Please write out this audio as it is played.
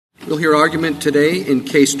We'll hear argument today in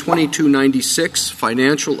Case 2296,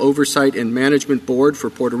 Financial Oversight and Management Board for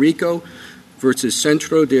Puerto Rico versus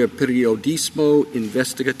Centro de Periodismo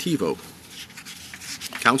Investigativo.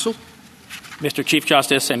 Counsel? Mr. Chief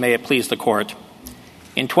Justice, and may it please the Court,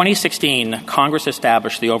 in 2016, Congress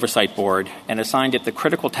established the Oversight Board and assigned it the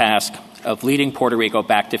critical task of leading Puerto Rico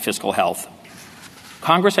back to fiscal health.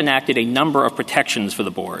 Congress enacted a number of protections for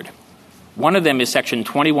the board. One of them is Section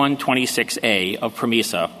 2126A of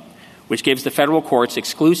PROMESA, which gives the federal courts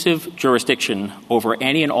exclusive jurisdiction over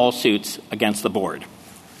any and all suits against the board.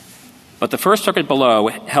 But the First Circuit below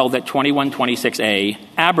held that 2126A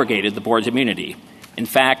abrogated the board's immunity. In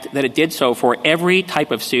fact, that it did so for every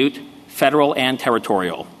type of suit, federal and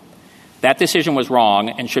territorial. That decision was wrong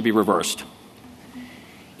and should be reversed.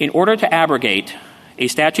 In order to abrogate, a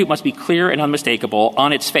statute must be clear and unmistakable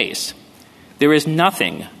on its face. There is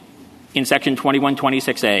nothing in Section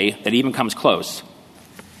 2126A that even comes close.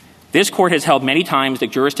 This Court has held many times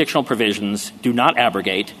that jurisdictional provisions do not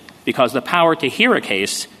abrogate because the power to hear a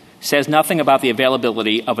case says nothing about the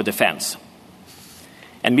availability of a defense,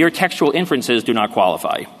 and mere textual inferences do not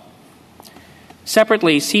qualify.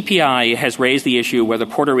 Separately, CPI has raised the issue whether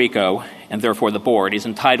Puerto Rico, and therefore the board, is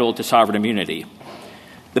entitled to sovereign immunity.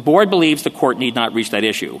 The board believes the Court need not reach that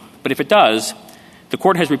issue, but if it does, the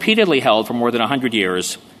Court has repeatedly held for more than 100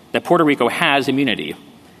 years that Puerto Rico has immunity.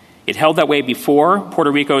 It held that way before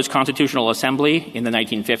Puerto Rico's Constitutional Assembly in the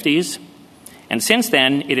 1950s, and since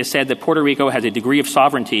then it has said that Puerto Rico has a degree of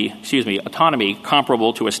autonomy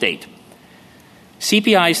comparable to a state.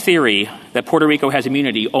 CPI's theory that Puerto Rico has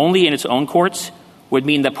immunity only in its own courts would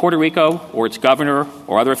mean that Puerto Rico or its governor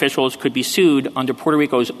or other officials could be sued under Puerto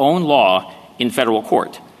Rico's own law in federal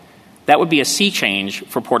court. That would be a sea change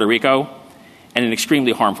for Puerto Rico and an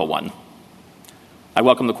extremely harmful one. I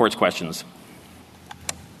welcome the Court's questions.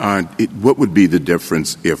 What would be the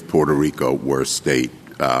difference if Puerto Rico were a state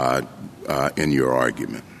in your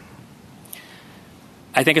argument?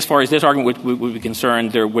 I think as far as this argument would be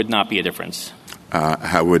concerned, there would not be a difference.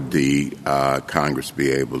 How would the Congress be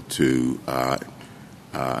able to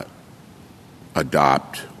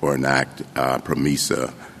adopt or enact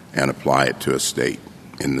PROMESA and apply it to a state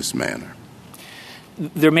in this manner?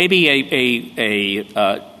 There may be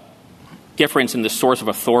a difference in the source of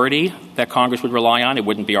authority that Congress would rely on. It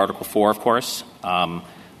wouldn't be Article 4, of course,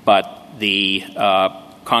 but the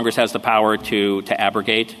Congress has the power to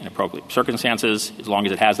abrogate in appropriate circumstances as long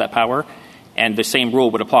as it has that power, and the same rule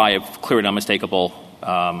would apply if a clear and unmistakable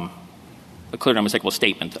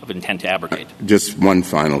statement of intent to abrogate. Just one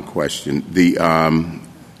final question: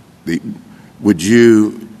 would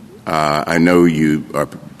you? I know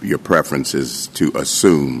your preference is to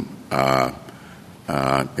assume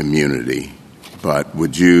immunity, but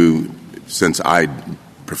would you, since I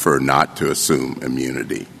prefer not to assume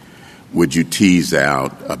immunity, would you tease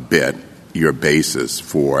out a bit your basis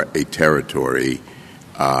for a territory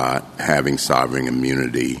having sovereign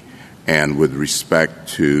immunity, and with respect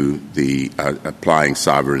to the applying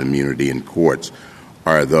sovereign immunity in courts,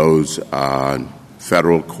 are those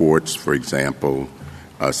federal courts, for example,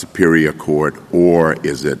 a superior court, or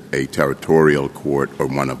is it a territorial court or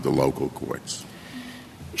one of the local courts?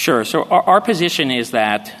 Sure. So our position is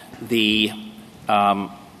that the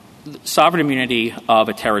sovereign immunity of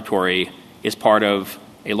a territory is part of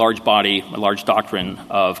a large body, a large doctrine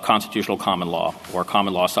of constitutional common law or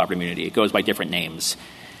common law sovereign immunity. It goes by different names.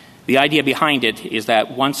 The idea behind it is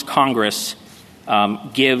that once Congress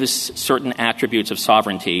gives certain attributes of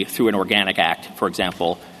sovereignty through an organic act, for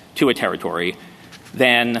example, to a territory,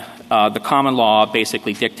 then the common law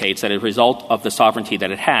basically dictates that as a result of the sovereignty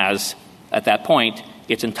that it has at that point,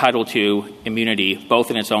 it's entitled to immunity both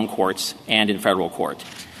in its own courts and in federal court.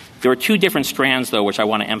 There are two different strands, though, which I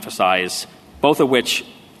want to emphasize, both of which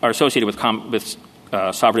are associated with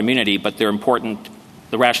sovereign immunity, but they're important.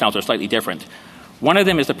 The rationales are slightly different. One of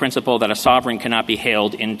them is the principle that a sovereign cannot be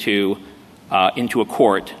hailed into a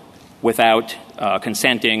court without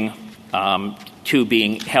consenting to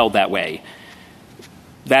being held that way.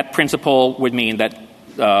 That principle would mean that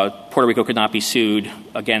Puerto Rico could not be sued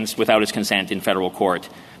without its consent in federal court.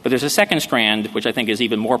 But there's a second strand, which I think is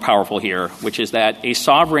even more powerful here, which is that a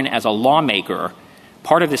sovereign as a lawmaker,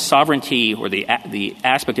 part of the sovereignty or the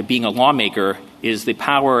aspect of being a lawmaker is the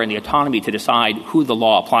power and the autonomy to decide who the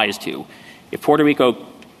law applies to. If Puerto Rico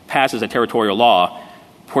passes a territorial law,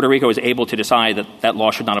 Puerto Rico is able to decide that that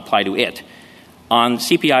law should not apply to it. On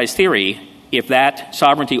CPI's theory, if that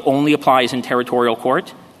sovereignty only applies in territorial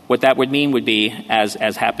court, what that would mean would be, as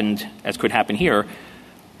could happen here,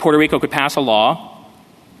 Puerto Rico could pass a law,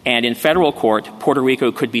 and in federal court, Puerto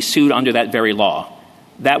Rico could be sued under that very law.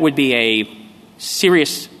 That would be a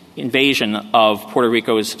serious invasion of Puerto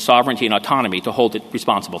Rico's sovereignty and autonomy to hold it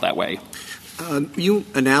responsible that way. You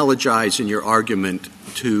analogize in your argument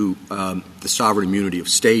to the sovereign immunity of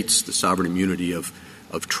states, the sovereign immunity of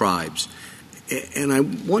tribes. And I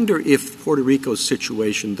wonder if Puerto Rico's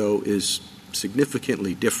situation, though, is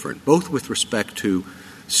significantly different, both with respect to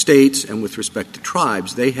states and with respect to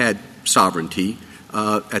tribes. They had sovereignty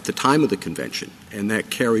at the time of the convention, and that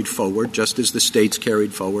carried forward just as the states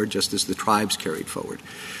carried forward, just as the tribes carried forward.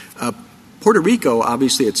 Puerto Rico,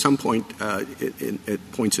 obviously, at some point,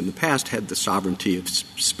 at points in the past, had the sovereignty of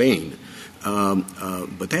Spain,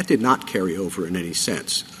 but that did not carry over in any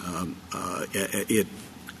sense.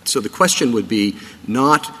 So the question would be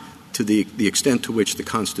not to the extent to which the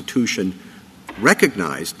Constitution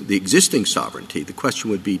recognized the existing sovereignty. The question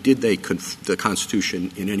would be, did the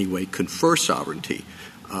Constitution in any way confer sovereignty,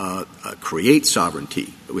 create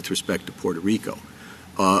sovereignty with respect to Puerto Rico?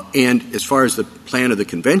 And as far as the plan of the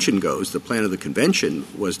convention goes, the plan of the convention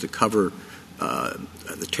was to cover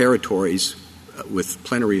the territories with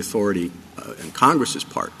plenary authority on Congress's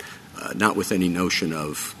part, not with any notion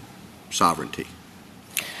of sovereignty.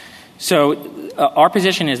 So our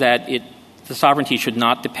position is that the sovereignty should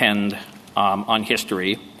not depend on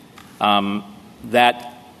history.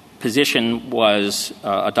 That position was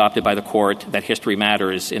adopted by the court that history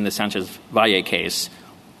matters in the Sanchez-Valle case,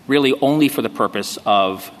 really only for the purpose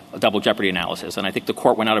of a double jeopardy analysis. And I think the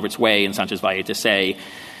court went out of its way in Sanchez-Valle to say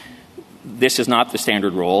this is not the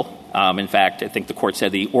standard rule. In fact, I think the court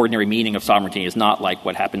said the ordinary meaning of sovereignty is not like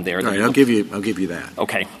what happened there. All right, I'll give you that.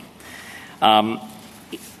 Okay.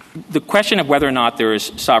 The question of whether or not there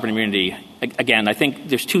is sovereign immunity, again, I think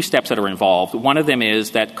there's two steps that are involved. One of them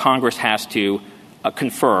is that Congress has to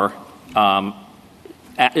confer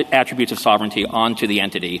attributes of sovereignty onto the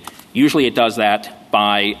entity. Usually it does that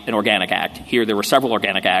by an organic act. Here there were several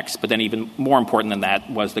organic acts, but then even more important than that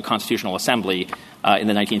was the Constitutional Assembly in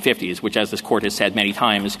the 1950s, which, as this court has said many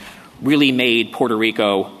times, really made Puerto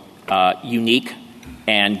Rico unique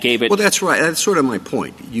and gave it... Well, that's right. That's sort of my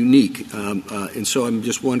point, unique. And so I'm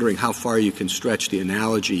just wondering how far you can stretch the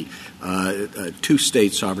analogy to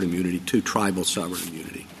state sovereign immunity, to tribal sovereign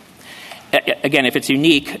immunity. Again, if it's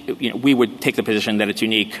unique, we would take the position that it's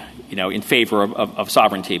unique, in favor of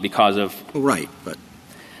sovereignty because of... Right, but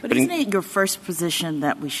isn't it your first position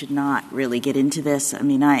that we should not really get into this? I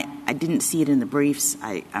mean, I didn't see it in the briefs.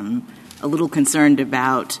 I'm a little concerned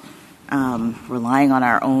about relying on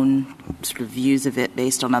our own sort of views of it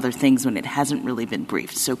based on other things when it hasn't really been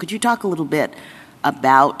briefed. So could you talk a little bit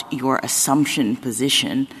about your assumption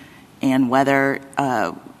position and whether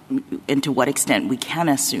and to what extent we can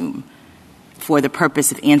assume for the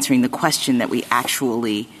purpose of answering the question that we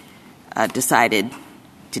actually decided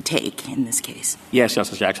to take in this case? Yes,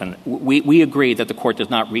 Justice Jackson. We agree that the court does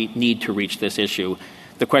not need to reach this issue.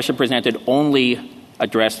 The question presented only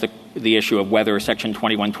addressed the issue of whether Section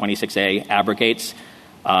 2126A abrogates.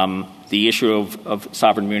 The issue of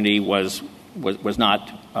sovereign immunity was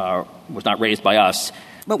not raised by us.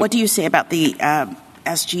 But what do you say about the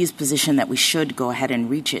SG's position that we should go ahead and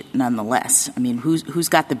reach it nonetheless? I mean, who's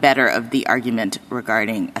got the better of the argument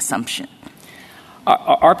regarding assumption?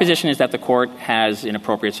 Our position is that the court has, in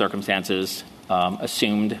appropriate circumstances,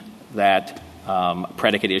 assumed that a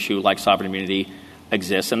predicate issue like sovereign immunity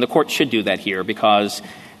exists, and the court should do that here because,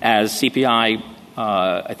 as CPI,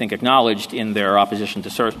 I think, acknowledged in their opposition to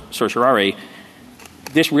certiorari,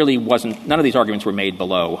 this really wasn't – none of these arguments were made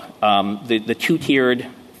below. The two-tiered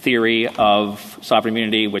theory of sovereign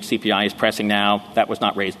immunity, which CPI is pressing now, that was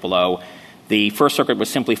not raised below. The First Circuit was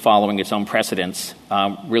simply following its own precedents,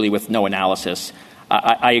 really with no analysis.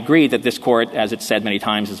 I agree that this court, as it's said many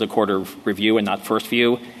times, is a court of review and not first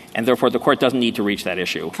view, and therefore the court doesn't need to reach that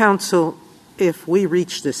issue. Counsel, if we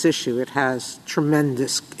reach this issue, it has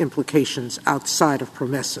tremendous implications outside of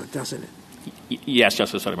PROMESA, doesn't it? Yes,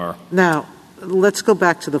 Justice Sotomayor. Now, let's go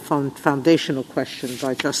back to the foundational question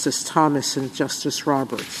by Justice Thomas and Justice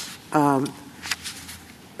Roberts.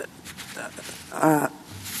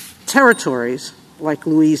 Territories like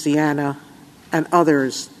Louisiana and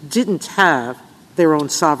others didn't have their own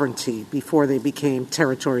sovereignty before they became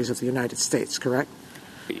territories of the United States, correct?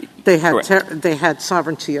 They had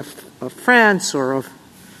sovereignty of France or of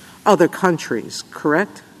other countries,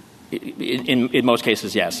 correct? In most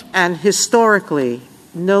cases, yes. And historically,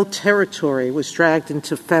 no territory was dragged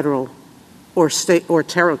into federal or state or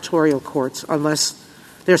territorial courts unless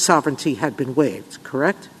their sovereignty had been waived,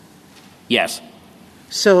 correct? Yes.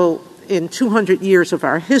 So in 200 years of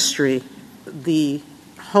our history, the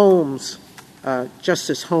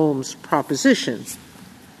Justice Holmes proposition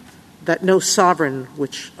that no sovereign,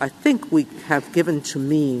 which I think we have given to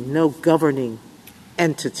mean no governing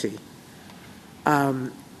entity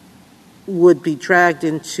would be dragged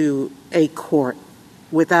into a court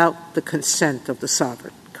without the consent of the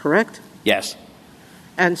sovereign, correct? Yes.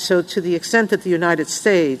 And so to the extent that the United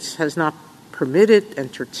States has not permitted,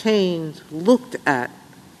 entertained, looked at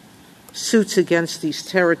suits against these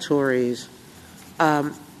territories,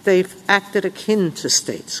 they've acted akin to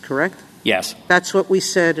states, correct? Yes. That's what we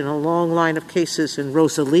said in a long line of cases in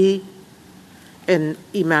Rosalie, in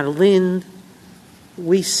Imanolind.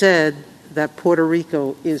 We said that Puerto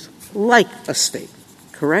Rico is like a state,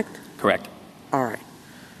 correct? Correct. All right.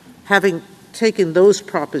 Having taken those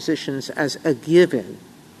propositions as a given,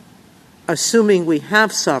 assuming we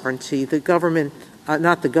have sovereignty, the government,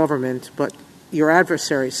 not the government, but your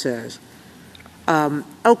adversary says,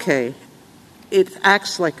 okay, it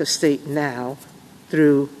acts like a state now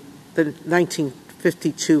through the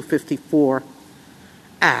 1952-54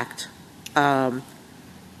 Act,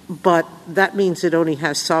 but that means it only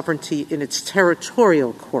has sovereignty in its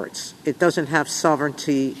territorial courts. It doesn't have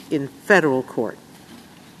sovereignty in federal court.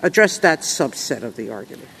 Address that subset of the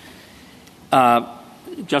argument.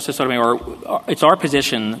 Justice Sotomayor, it's our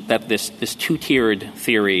position that this two-tiered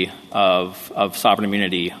theory of sovereign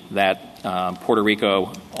immunity, that Puerto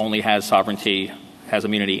Rico only has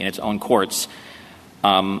immunity in its own courts,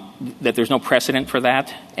 that there's no precedent for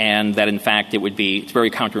that, and that, in fact, it's very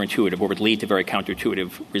counterintuitive or would lead to very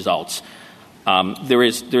counterintuitive results.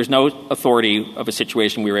 There's no authority of a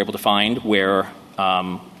situation we were able to find where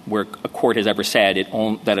a court has ever said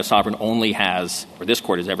that a sovereign only has, or this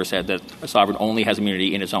court has ever said that a sovereign only has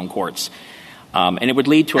immunity in its own courts. And it would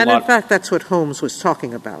lead to And in fact, that's what Holmes was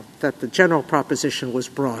talking about, that the general proposition was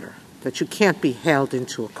broader, that you can't be held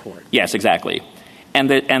into a court. Yes, exactly. And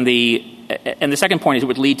the second point is it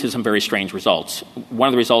would lead to some very strange results. One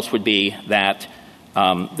of the results would be that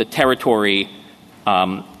the territory,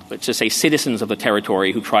 let's just say citizens of the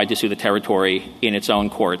territory who tried to sue the territory in its own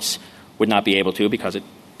courts would not be able to, because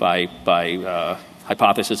by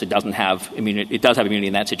hypothesis it does have immunity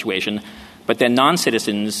in that situation. But then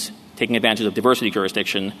non-citizens taking advantage of diversity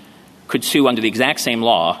jurisdiction could sue under the exact same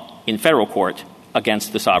law in federal court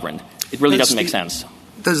against the sovereign. It really doesn't make sense.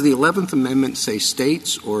 Does the 11th Amendment say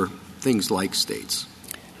states or things like states?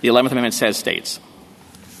 The 11th Amendment says states.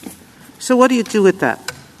 So what do you do with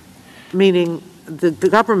that? Meaning the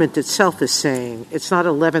government itself is saying it's not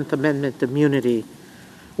 11th Amendment immunity,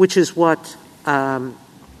 which is what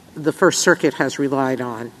the First Circuit has relied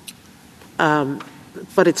on,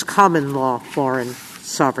 but it's common law foreign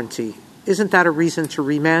sovereignty. Isn't that a reason to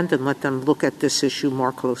remand and let them look at this issue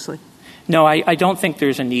more closely? No, I don't think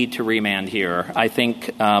there's a need to remand here. I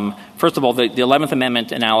think, first of all, the 11th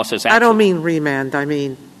Amendment analysis... I don't mean remand. I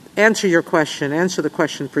mean answer your question, answer the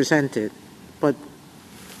question presented, but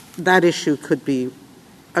that issue could be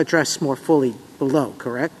addressed more fully below,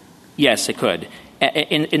 correct? Yes, it could.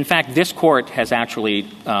 In fact, this court has actually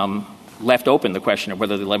left open the question of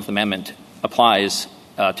whether the 11th Amendment applies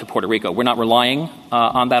to Puerto Rico. We're not relying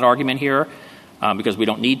on that argument here because we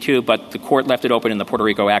don't need to, but the court left it open in the Puerto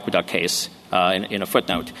Rico Aqueduct case in a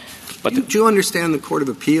footnote. But do you understand the Court of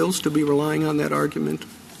Appeals to be relying on that argument?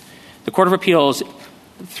 The Court of Appeals,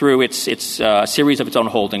 through its series of its own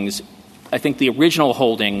holdings, I think the original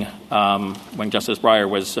holding when Justice Breyer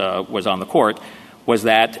was on the court was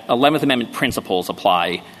that 11th Amendment principles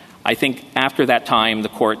apply. I think after that time, the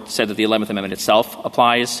court said that the 11th Amendment itself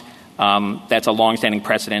applies. That's a longstanding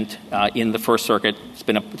precedent in the First Circuit. It's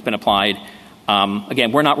been applied.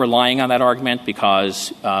 Again, we're not relying on that argument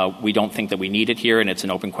because we don't think that we need it here, and it's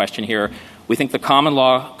an open question here. We think the common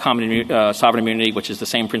law, sovereign immunity, which is the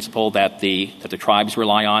same principle that the tribes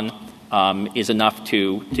rely on, is enough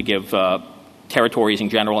to give territories in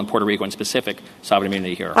general and Puerto Rico in specific sovereign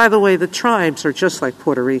immunity here. By the way, the tribes are just like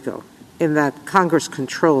Puerto Rico in that Congress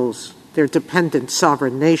controls their dependent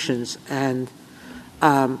sovereign nations, and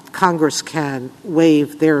Congress can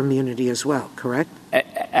waive their immunity as well, correct?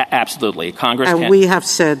 Absolutely. Congress and we have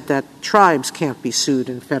said that tribes can't be sued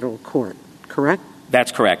in federal court, correct?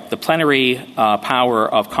 That's correct. The plenary power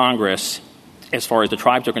of Congress, as far as the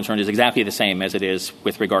tribes are concerned, is exactly the same as it is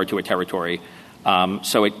with regard to a territory.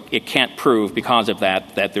 So it can't prove because of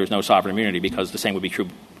that there's no sovereign immunity, because the same would be true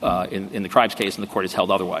in the tribes case, and the court has held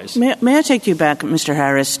otherwise. May I take you back, Mr.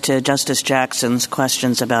 Harris, to Justice Jackson's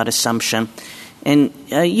questions about assumption? And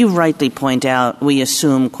you rightly point out we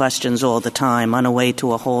assume questions all the time on a way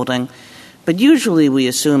to a holding. But usually we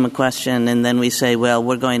assume a question and then we say, well,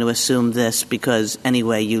 we're going to assume this because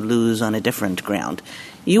anyway you lose on a different ground.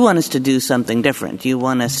 You want us to do something different. You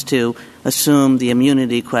want us to assume the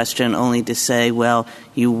immunity question only to say, well,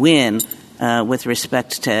 you win with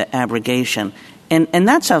respect to abrogation. And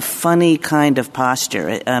that's a funny kind of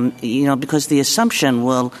posture, because the assumption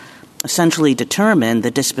will essentially determine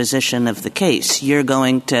the disposition of the case. You're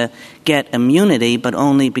going to get immunity, but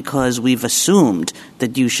only because we've assumed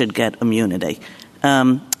that you should get immunity.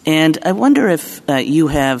 And I wonder if you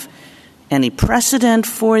have any precedent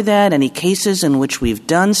for that, any cases in which we've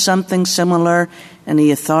done something similar,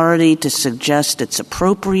 any authority to suggest it's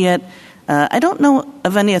appropriate. I don't know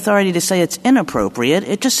of any authority to say it's inappropriate.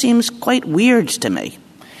 It just seems quite weird to me.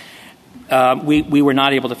 We were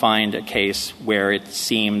not able to find a case where it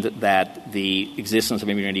seemed that the existence of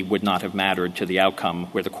immunity would not have mattered to the outcome,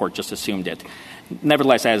 where the court just assumed it.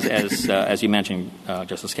 Nevertheless, as you mentioned,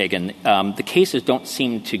 Justice Kagan, the cases don't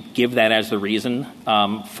seem to give that as the reason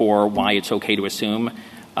for why it's okay to assume.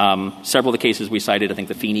 Several of the cases we cited, I think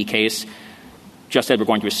the Feeney case, just said we're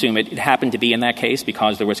going to assume it. It happened to be in that case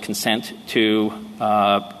because there was consent to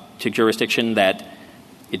jurisdiction that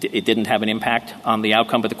it didn't have an impact on the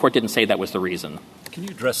outcome, but the court didn't say that was the reason. Can you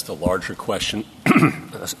address the larger question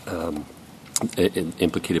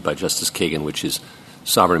implicated by Justice Kagan, which is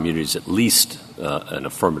sovereign immunity is at least an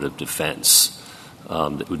affirmative defense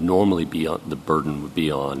that would normally be the burden would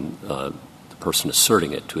be on the person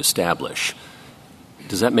asserting it to establish.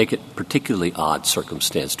 Does that make it particularly odd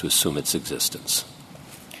circumstance to assume its existence?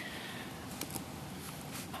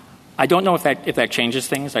 I don't know if that changes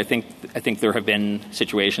things. I think there have been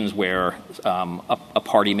situations where a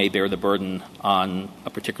party may bear the burden on a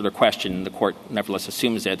particular question. The court nevertheless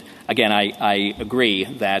assumes it. Again, I agree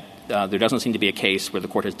that there doesn't seem to be a case where the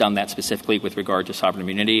court has done that specifically with regard to sovereign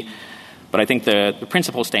immunity. But I think the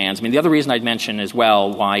principle stands. I mean, the other reason I'd mention as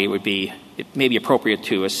well why it may be appropriate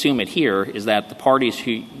to assume it here is that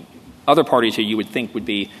other parties who you would think would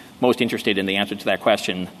be most interested in the answer to that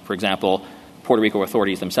question, for example, Puerto Rico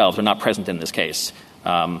authorities themselves, are not present in this case.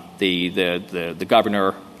 The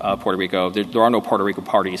governor of Puerto Rico, there are no Puerto Rico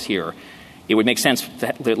parties here. It would make sense to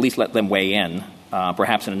at least let them weigh in,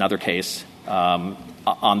 perhaps in another case,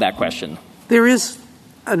 on that question. There is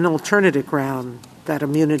an alternative ground that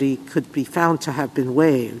immunity could be found to have been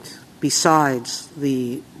waived besides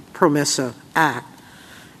the PROMESA Act,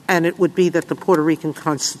 and it would be that the Puerto Rican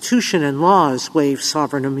Constitution and laws waive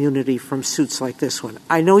sovereign immunity from suits like this one.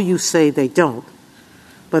 I know you say they don't,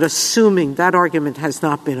 but assuming that argument has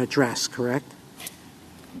not been addressed, correct?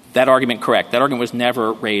 That argument, correct. That argument was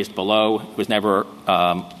never raised below. It was never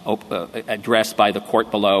addressed by the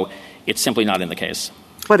court below. It's simply not in the case.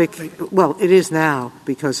 But it is now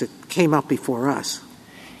because it came up before us.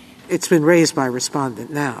 It's been raised by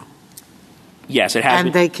respondent now. Yes, it has.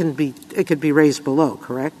 And it could be raised below,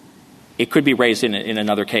 correct? It could be raised in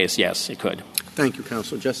another case, yes, it could. Thank you,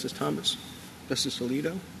 Counsel. Justice Thomas? Justice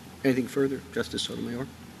Alito? Anything further? Justice Sotomayor?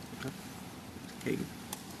 Kagan?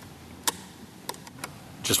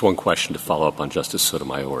 Just one question to follow up on Justice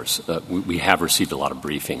Sotomayor's. We have received a lot of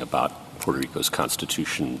briefing about Puerto Rico's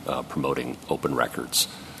Constitution promoting open records.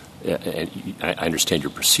 And I understand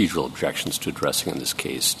your procedural objections to addressing in this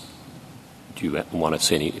case. Do you want to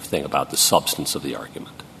say anything about the substance of the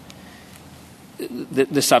argument?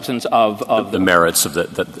 The substance of the merits of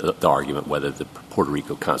the argument, whether the Puerto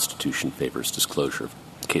Rico Constitution favors disclosure of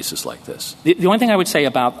cases like this. The only thing I would say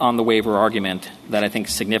on the waiver argument that I think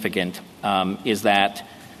is significant is that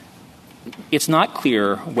it's not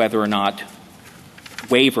clear whether or not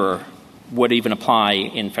waiver would even apply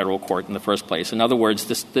in federal court in the first place. In other words,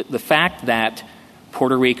 the fact that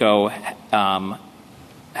Puerto Rico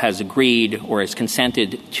has agreed or has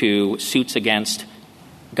consented to suits against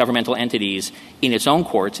governmental entities in its own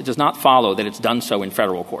courts, it does not follow that it's done so in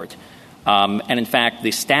federal court. And in fact,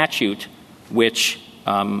 the statute which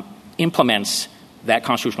implements that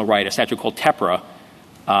constitutional right, a statute called TEPRA,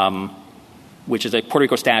 which is a Puerto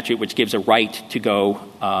Rico statute which gives a right to go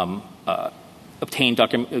obtain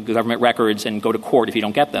government records and go to court if you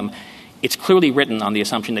don't get them, it's clearly written on the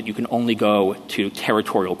assumption that you can only go to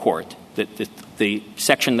territorial court. The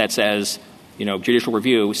section that says, judicial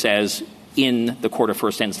review says in the court of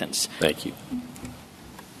first instance. Thank you.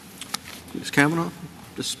 Ms. Kavanaugh,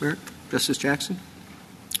 Justice Barrett, Justice Jackson.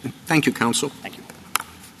 Thank you, Counsel. Thank you.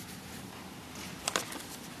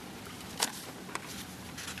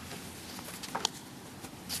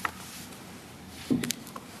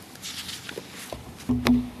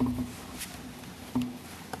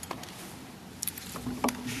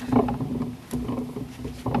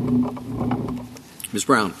 Ms.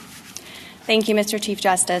 Brown. Thank you, Mr. Chief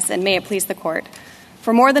Justice, and may it please the Court.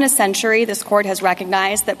 For more than a century, this Court has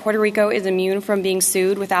recognized that Puerto Rico is immune from being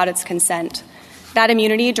sued without its consent. That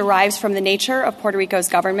immunity derives from the nature of Puerto Rico's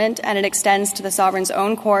government, and it extends to the sovereign's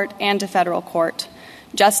own court and to federal court.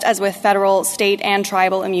 Just as with federal, state, and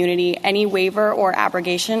tribal immunity, any waiver or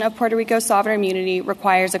abrogation of Puerto Rico's sovereign immunity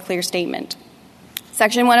requires a clear statement.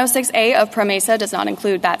 Section 106A of PROMESA does not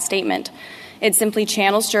include that statement. It simply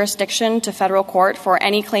channels jurisdiction to federal court for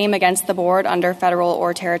any claim against the board under federal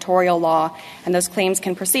or territorial law, and those claims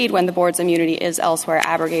can proceed when the board's immunity is elsewhere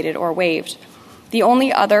abrogated or waived. The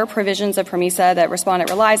only other provisions of PROMESA that respondent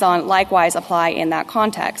relies on likewise apply in that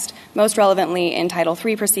context, most relevantly in Title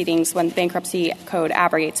III proceedings when the Bankruptcy Code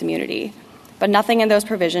abrogates immunity. But nothing in those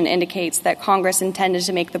provisions indicates that Congress intended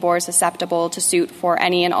to make the board susceptible to suit for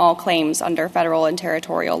any and all claims under federal and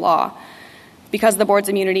territorial law. Because the board's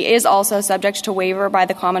immunity is also subject to waiver by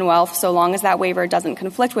the Commonwealth, so long as that waiver doesn't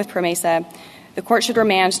conflict with PROMESA, the court should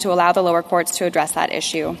remand to allow the lower courts to address that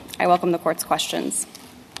issue. I welcome the court's questions.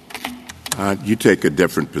 You take a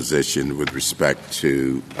different position with respect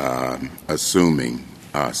to assuming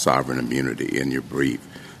sovereign immunity in your brief.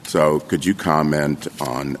 So could you comment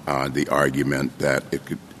on the argument that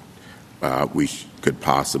we could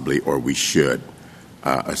possibly or we should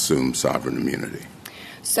assume sovereign immunity?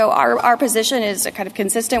 So our position is kind of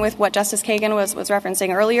consistent with what Justice Kagan was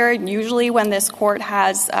referencing earlier. Usually when this court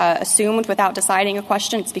has assumed without deciding a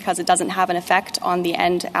question, it's because it doesn't have an effect on the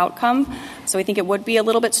end outcome. So I think it would be a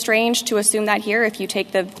little bit strange to assume that here if you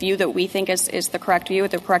take the view that we think is the correct view,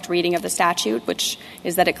 the correct reading of the statute, which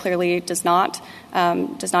is that it clearly does not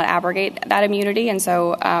abrogate that immunity. And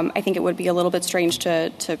so I think it would be a little bit strange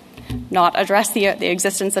to not address the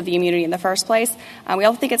existence of the immunity in the first place. We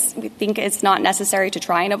also think it's not necessary to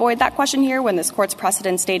try and avoid that question here when this court's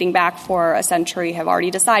precedents dating back for a century have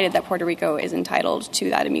already decided that Puerto Rico is entitled to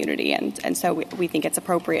that immunity. And so we think it's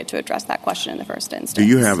appropriate to address that question in the first instance. Do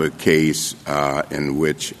you have a case in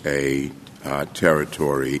which a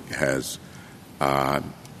territory has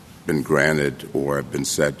been granted or been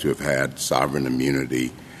said to have had sovereign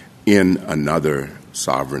immunity in another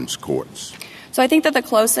sovereign's courts? So I think that the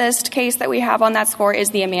closest case that we have on that score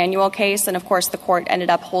is the Emanuel case. And, of course, the court ended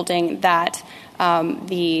up holding that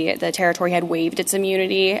the territory had waived its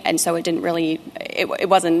immunity. And so it didn't really – it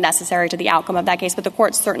wasn't necessary to the outcome of that case. But the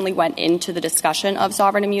court certainly went into the discussion of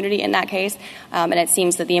sovereign immunity in that case. And it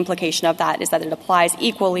seems that the implication of that is that it applies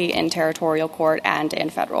equally in territorial court and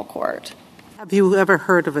in federal court. Have you ever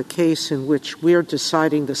heard of a case in which we're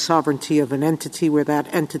deciding the sovereignty of an entity where that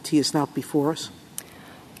entity is not before us?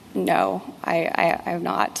 No, I have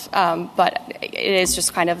not. But it is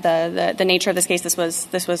just kind of the nature of this case. This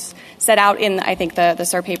was set out in, I think, the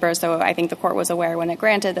CER paper. So I think the court was aware when it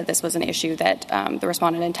granted that this was an issue that the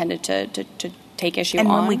respondent intended to take issue on.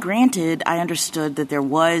 And when we granted, I understood that there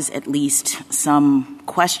was at least some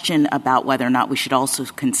question about whether or not we should also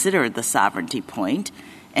consider the sovereignty point.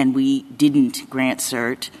 And we didn't grant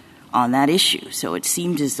cert on that issue. So it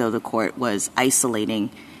seemed as though the court was isolating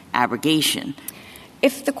abrogation.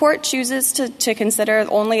 If the court chooses to consider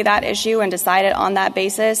only that issue and decide it on that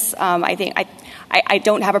basis, I think I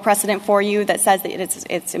don't have a precedent for you that says that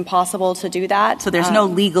it's impossible to do that. So there's no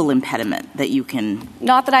legal impediment that you can...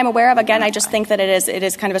 Not that I'm aware of. Again, I just think that it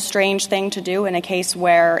is kind of a strange thing to do in a case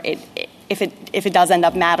where if it does end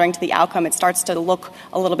up mattering to the outcome, it starts to look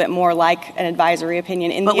a little bit more like an advisory opinion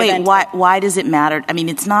in the event. But wait, why does it matter? I mean,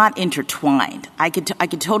 it's not intertwined. I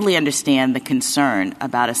could totally understand the concern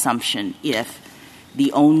about assumption if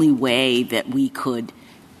the only way that we could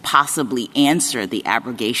possibly answer the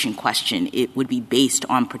abrogation question, it would be based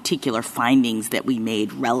on particular findings that we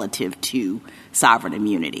made relative to sovereign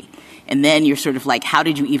immunity. And then you're sort of like, how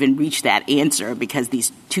did you even reach that answer? Because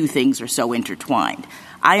these two things are so intertwined.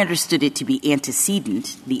 I understood it to be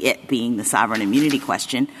antecedent, the it being the sovereign immunity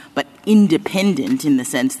question, but independent in the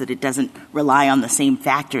sense that it doesn't rely on the same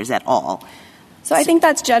factors at all. So I think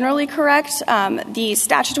that's generally correct. The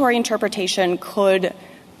statutory interpretation could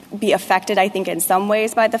be affected, I think, in some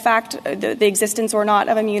ways by the fact the existence or not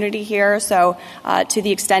of immunity here. So to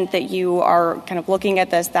the extent that you are kind of looking at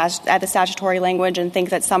the statutory language and think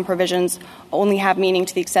that some provisions only have meaning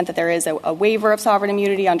to the extent that there is a waiver of sovereign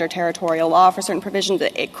immunity under territorial law for certain provisions,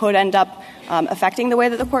 it could end up affecting the way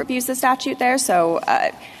that the court views the statute there. So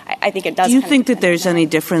I think it does. Do you think that there's any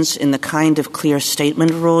difference in the kind of clear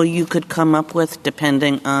statement rule you could come up with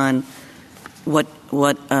depending on what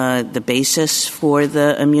the basis for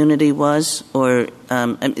the immunity was? Or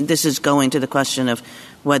this is going to the question of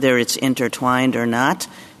whether it's intertwined or not.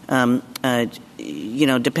 Depending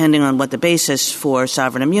on what the basis for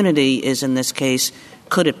sovereign immunity is in this case,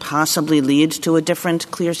 could it possibly lead to a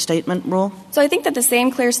different clear statement rule? So I think that the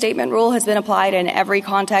same clear statement rule has been applied in every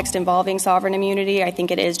context involving sovereign immunity. I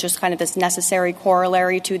think it is just kind of this necessary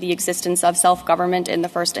corollary to the existence of self-government in the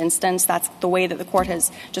first instance. That's the way that the court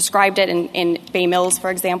has described it. In Bay Mills,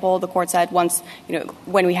 for example, the court said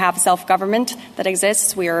when we have self-government that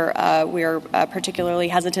exists, we are particularly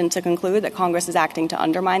hesitant to conclude that Congress is acting to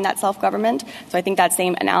undermine that self-government. So I think that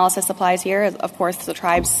same analysis applies here. Of course, the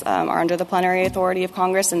tribes are under the plenary authority of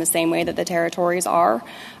Congress in the same way that the territories are.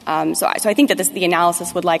 So I think that the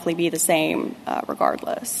analysis would likely be the same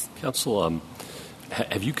regardless. Counsel,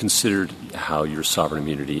 have you considered how your sovereign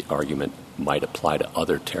immunity argument might apply to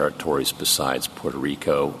other territories besides Puerto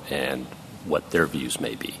Rico and what their views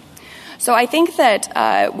may be? So I think that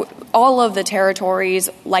all of the territories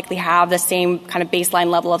likely have the same kind of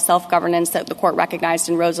baseline level of self-governance that the court recognized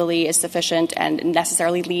in Rosalie is sufficient and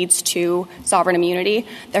necessarily leads to sovereign immunity.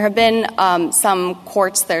 There have been some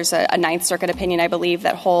courts, there's a Ninth Circuit opinion, I believe,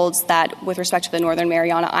 that holds that with respect to the Northern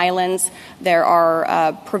Mariana Islands, there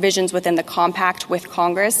are provisions within the compact with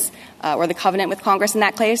Congress or the covenant with Congress in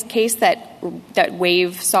that case that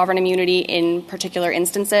waive sovereign immunity in particular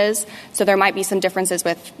instances. So there might be some differences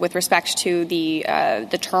with respect to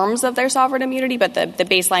the terms of their sovereign immunity, but the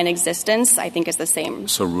baseline existence, I think, is the same.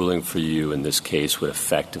 So ruling for you in this case would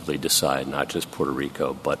effectively decide not just Puerto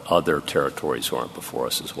Rico, but other territories who aren't before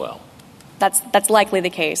us as well? That's likely the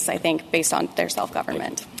case, I think, based on their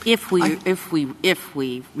self-government. If we reach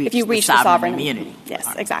the sovereign immunity.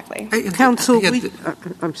 Yes, exactly. Counsel,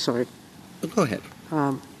 I'm sorry. Go ahead.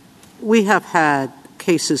 We have had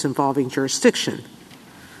cases involving jurisdiction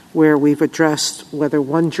where we've addressed whether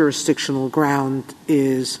one jurisdictional ground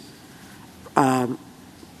is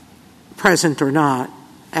present or not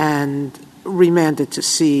and remanded to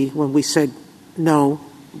see when we said no,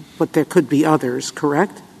 but there could be others,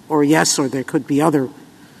 correct? Or yes, or there could be other.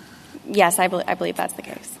 Yes, I believe that's the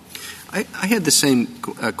case. I had the same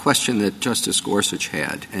question that Justice Gorsuch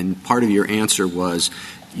had, and part of your answer was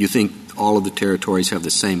you think all of the territories have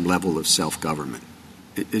the same level of self-government.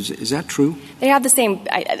 Is that true? They have the same,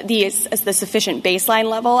 the sufficient baseline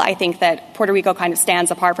level. I think that Puerto Rico kind of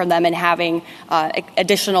stands apart from them in having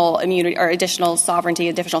additional immunity or additional sovereignty,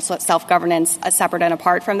 additional self-governance separate and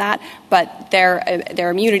apart from that. But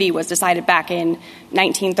their immunity was decided back in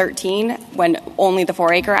 1913 when only the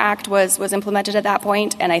 4-Acre Act was implemented at that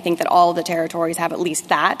point. And I think that all of the territories have at least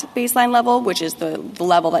that baseline level, which is the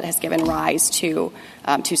level that has given rise to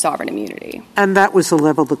sovereign immunity. And that was the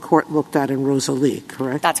level the court looked at in Rosalie,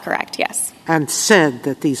 correct? That's correct, yes. And said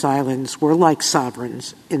that these islands were like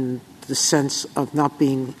sovereigns in the sense of not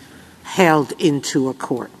being held into a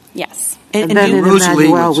court. Yes. And then in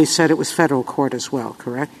Emmanuel, we said it was federal court as well,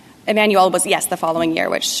 correct? Emmanuel was, yes, the following year,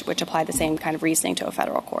 which applied the same kind of reasoning to a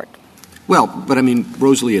federal court. Well, but I mean,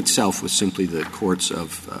 Rosalie itself was simply the courts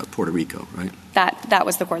of Puerto Rico, right? That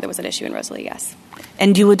was the court that was at issue in Rosalie, yes.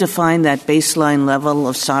 And you would define that baseline level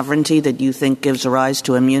of sovereignty that you think gives rise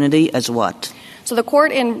to immunity as what? So the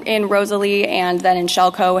court in Rosalie and then in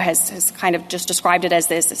Shelco has kind of just described it as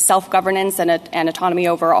this self-governance and autonomy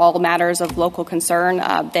over all matters of local concern.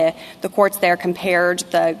 The courts there compared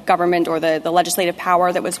the government or the legislative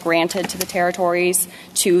power that was granted to the territories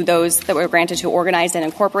to those that were granted to organized and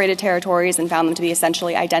incorporated territories and found them to be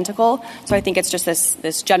essentially identical. So I think it's just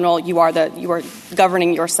this general you are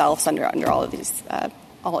governing yourselves under all of these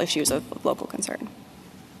all issues of local concern.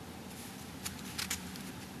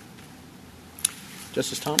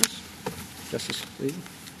 Justice Thomas? Justice Lee?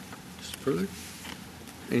 Further?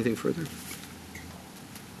 Anything further?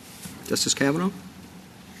 Justice Kavanaugh?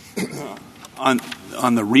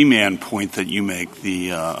 On the remand point that you make,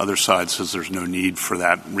 the other side says there's no need for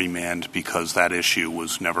that remand because that issue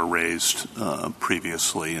was never raised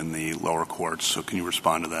previously in the lower courts. So can you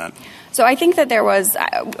respond to that? So I think that there was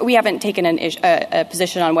we haven't taken a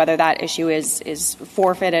position on whether that issue is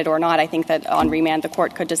forfeited or not. I think that on remand the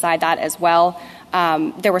court could decide that as well.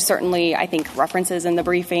 There were certainly, I think, references in the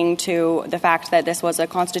briefing to the fact that this was a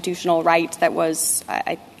constitutional right that was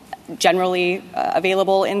generally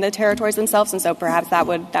available in the territories themselves, and so perhaps that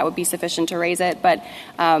would be sufficient to raise it. But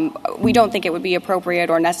we don't think it would be appropriate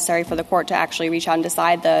or necessary for the court to actually reach out and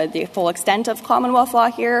decide the full extent of Commonwealth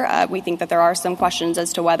law here. We think that there are some questions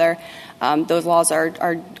as to whether those laws are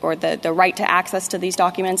or the right to access to these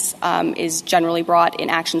documents is generally brought in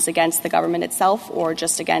actions against the government itself or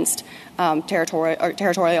just against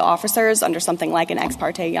territorial officers under something like an ex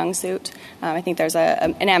parte Young suit. I think there's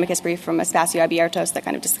an amicus brief from Espacio Abiertos that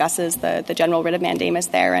kind of discusses the general writ of mandamus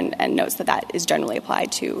there and notes that is generally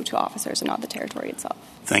applied to officers and not the territory itself.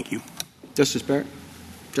 Thank you. Justice Barrett?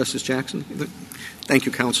 Justice Jackson? Thank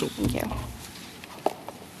you, counsel. Thank you.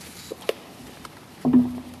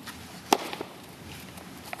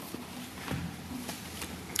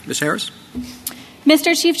 Ms. Harris?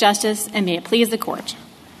 Mr. Chief Justice, and may it please the Court,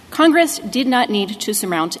 Congress did not need to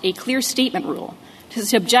surmount a clear statement rule to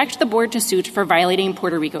subject the board to suit for violating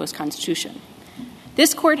Puerto Rico's Constitution.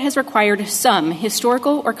 This Court has required some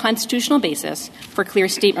historical or constitutional basis for clear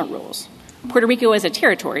statement rules. Puerto Rico is a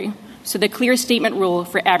territory, so the clear statement rule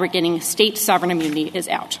for abrogating state sovereign immunity is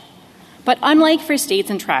out. But unlike for states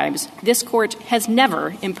and tribes, this Court has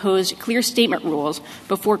never imposed clear statement rules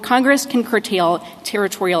before Congress can curtail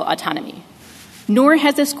territorial autonomy. Nor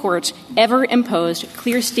has this Court ever imposed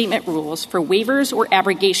clear statement rules for waivers or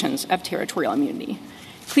abrogations of territorial immunity.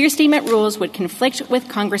 Clear statement rules would conflict with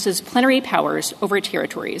Congress's plenary powers over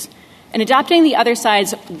territories, and adopting the other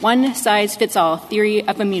side's one-size-fits-all theory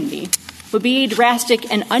of immunity would be a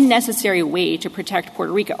drastic and unnecessary way to protect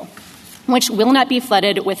Puerto Rico, which will not be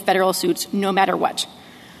flooded with federal suits no matter what.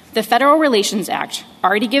 The Federal Relations Act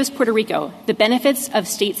already gives Puerto Rico the benefits of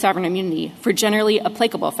state sovereign immunity for generally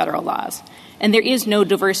applicable federal laws, and there is no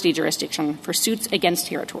diversity jurisdiction for suits against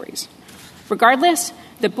territories. Regardless,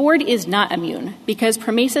 the board is not immune because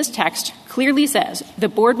PROMESA's text clearly says the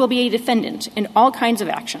board will be a defendant in all kinds of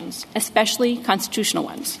actions, especially constitutional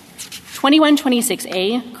ones.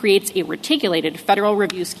 2126A creates a reticulated federal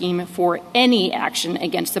review scheme for any action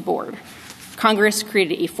against the board. Congress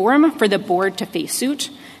created a forum for the board to face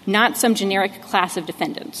suit, not some generic class of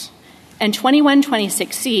defendants. And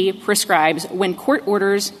 2126C prescribes when court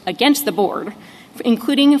orders against the board,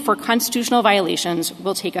 including for constitutional violations,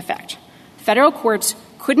 will take effect. Federal courts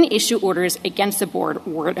couldn't issue orders against the board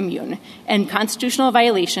weren't immune, and constitutional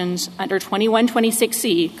violations under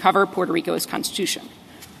 2126C cover Puerto Rico's Constitution.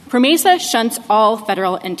 PROMESA shunts all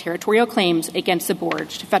federal and territorial claims against the board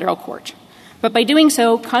to federal court. But by doing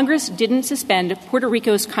so, Congress didn't suspend Puerto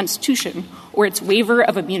Rico's Constitution or its waiver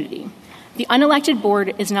of immunity. The unelected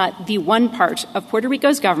board is not the one part of Puerto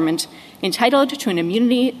Rico's government entitled to an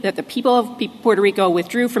immunity that the people of Puerto Rico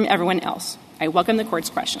withdrew from everyone else. I welcome the Court's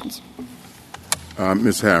questions.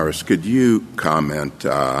 Ms. Harris, could you comment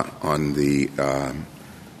on the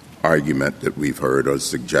argument that we've heard or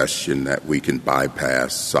suggestion that we can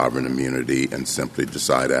bypass sovereign immunity and simply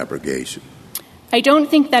decide abrogation? I don't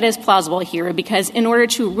think that is plausible here because in order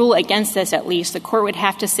to rule against this, at least, the Court would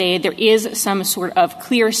have to say there is some sort of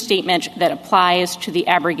clear statement that applies to the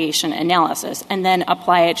abrogation analysis and then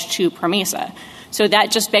apply it to PROMESA. So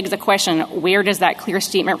that just begs the question, where does that clear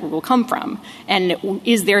statement rule come from? And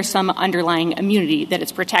is there some underlying immunity that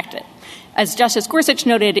is protected? As Justice Gorsuch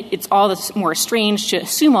noted, it's all the more strange to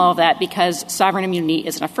assume all of that because sovereign immunity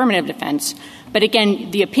is an affirmative defense. But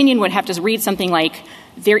again, the opinion would have to read something like,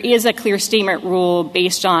 there is a clear statement rule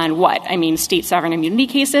based on what? I mean, state sovereign immunity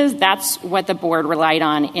cases. That's what the board relied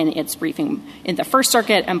on in its briefing in the First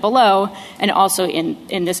Circuit and below, and also in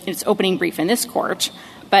its opening brief in this court.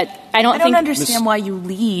 But I don't understand why you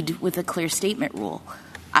lead with a clear statement rule.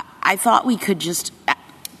 I thought we could just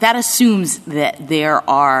 – that assumes that there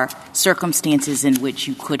are circumstances in which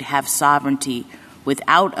you could have sovereignty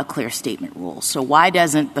without a clear statement rule. So why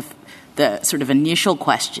doesn't the sort of initial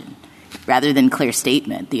question, rather than clear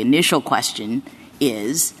statement, the initial question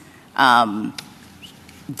is,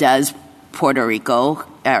 does Puerto Rico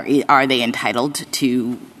are they entitled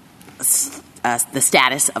to the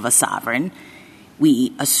status of a sovereign?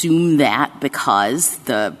 We assume that because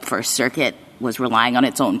the First Circuit was relying on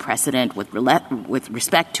its own precedent with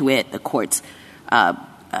respect to it. The Court's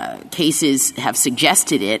cases have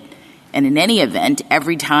suggested it. And in any event,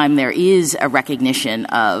 every time there is a recognition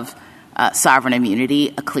of sovereign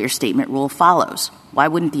immunity, a clear statement rule follows. Why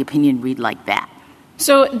wouldn't the opinion read like that?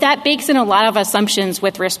 So that bakes in a lot of assumptions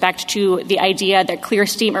with respect to the idea that clear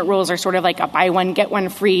statement rules are sort of like a buy one, get one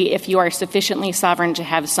free if you are sufficiently sovereign to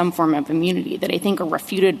have some form of immunity that I think are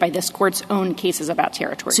refuted by this Court's own cases about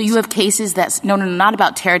territories. So you have cases that's – no, not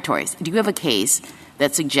about territories. Do you have a case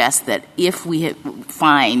that suggests that if we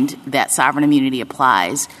find that sovereign immunity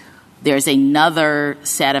applies, there's another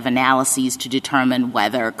set of analyses to determine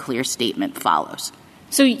whether a clear statement follows?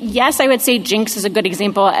 So, yes, I would say Jinx is a good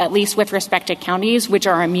example, at least with respect to counties, which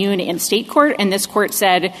are immune in state court. And this court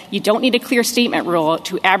said you don't need a clear statement rule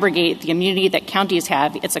to abrogate the immunity that counties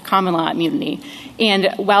have. It's a common law immunity.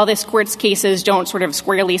 And while this court's cases don't sort of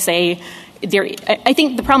squarely say I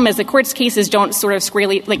think the problem is the court's cases don't sort of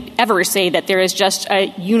squarely ever say that there is just a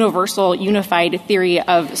universal, unified theory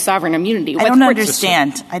of sovereign immunity. I don't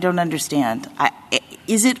understand.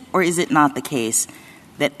 Is it or is it not the case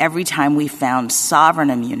that every time we found sovereign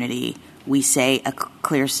immunity, we say a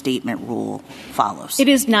clear statement rule follows. It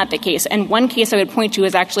is not the case. And one case I would point to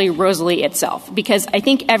is actually Rosalie itself, because I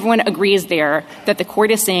think everyone agrees there that the court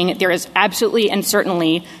is saying there is absolutely and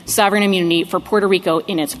certainly sovereign immunity for Puerto Rico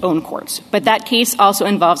in its own courts. But that case also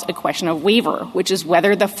involves a question of waiver, which is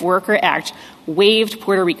whether the Foraker Act waived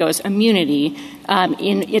Puerto Rico's immunity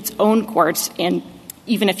in its own courts, and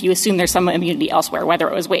even if you assume there's some immunity elsewhere, whether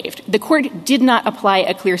it was waived. The court did not apply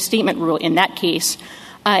a clear statement rule in that case,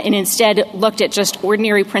 and instead looked at just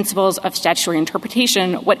ordinary principles of statutory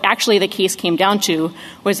interpretation. What actually the case came down to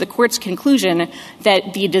was the court's conclusion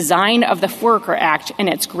that the design of the Foraker Act and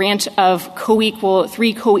its grant of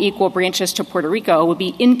three co-equal branches to Puerto Rico would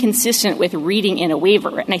be inconsistent with reading in a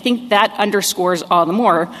waiver. And I think that underscores all the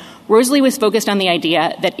more. Rosalie was focused on the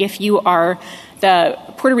idea that if you are the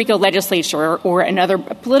Puerto Rico legislature or another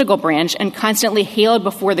political branch and constantly hailed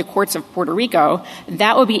before the courts of Puerto Rico,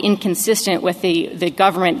 that would be inconsistent with the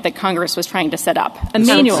government that Congress was trying to set up.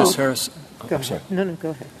 Ms. Harris? Go ahead. No,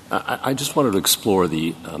 go ahead. I just wanted to explore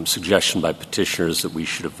the suggestion by petitioners that we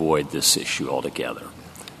should avoid this issue altogether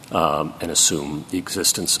and assume the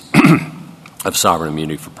existence of sovereign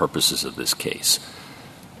immunity for purposes of this case.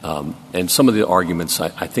 And some of the arguments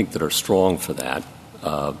I think that are strong for that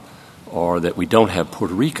are that we don't have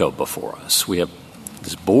Puerto Rico before us. We have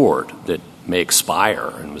this board that may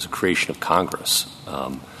expire and was a creation of Congress.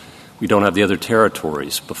 We don't have the other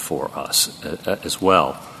territories before us as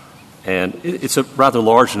well. And it's a rather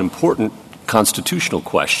large and important constitutional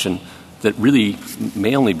question that really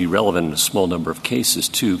may only be relevant in a small number of cases,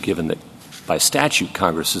 too, given that by statute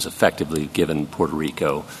Congress has effectively given Puerto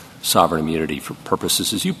Rico sovereign immunity for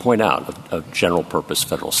purposes, as you point out, of general purpose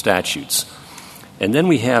federal statutes. And then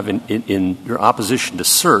we have in your opposition to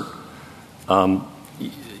cert,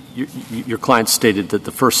 your client stated that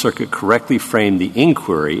the First Circuit correctly framed the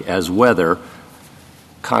inquiry as whether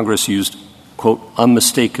Congress used, quote,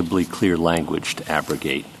 unmistakably clear language to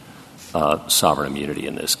abrogate sovereign immunity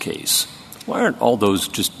in this case. Why aren't all those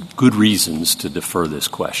just good reasons to defer this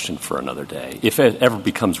question for another day, if it ever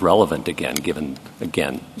becomes relevant again, given,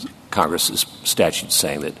 again, Congress's statute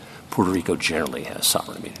saying that Puerto Rico generally has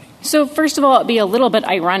sovereign immunity? So first of all, it would be a little bit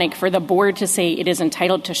ironic for the board to say it is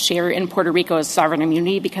entitled to share in Puerto Rico's sovereign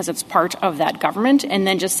immunity because it's part of that government, and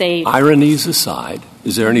then just say... Ironies aside,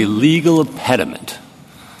 is there any legal impediment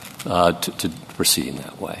to proceeding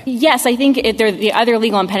that way? Yes, I think the other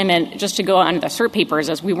legal impediment, just to go on the cert papers,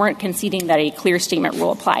 is we weren't conceding that a clear statement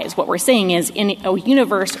rule applies. What we're saying is in a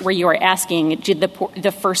universe where you are asking, did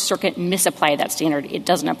the First Circuit misapply that standard, it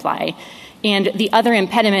doesn't apply. And the other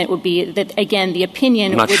impediment would be that, again, the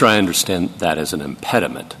opinion... I'm not sure I understand that as an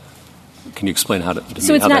impediment. Can you explain how to...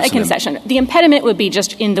 So it's not a concession. The impediment would be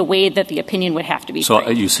just in the way that the opinion would have to be framed. So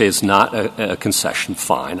you say it's not a concession.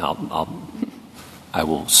 Fine. I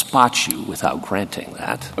will spot you without granting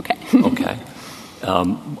that. Okay. Okay.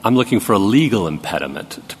 I'm looking for a legal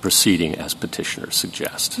impediment to proceeding as petitioners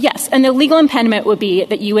suggest. Yes, and the legal impediment would be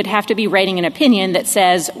that you would have to be writing an opinion that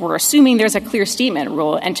says we're assuming there's a clear statement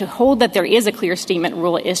rule, and to hold that there is a clear statement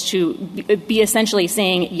rule is to be essentially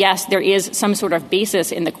saying, yes, there is some sort of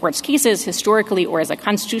basis in the court's cases historically or as a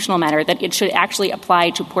constitutional matter that it should actually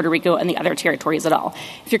apply to Puerto Rico and the other territories at all.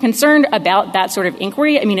 If you're concerned about that sort of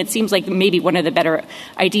inquiry, I mean, it seems like maybe one of the better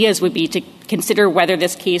ideas would be to consider whether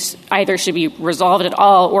this case either should be resolved at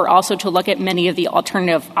all or also to look at many of the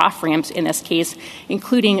alternative off-ramps in this case,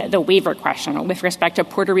 including the waiver question with respect to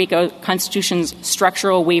Puerto Rico Constitution's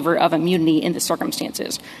structural waiver of immunity in the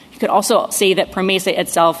circumstances. You could also say that PROMESA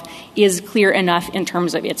itself is clear enough in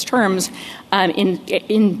terms of its terms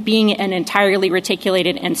in being an entirely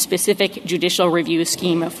reticulated and specific judicial review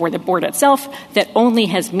scheme for the board itself that only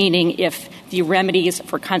has meaning if the remedies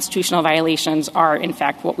for constitutional violations are, in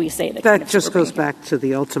fact, what we say. That just goes back to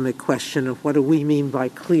the ultimate question of what do we mean by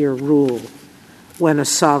clear rule when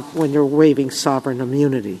you're waiving sovereign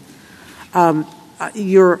immunity.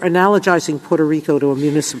 You're analogizing Puerto Rico to a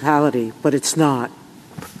municipality, but it's not.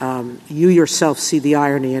 You yourself see the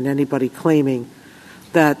irony in anybody claiming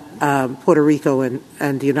that Puerto Rico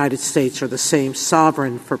and the United States are the same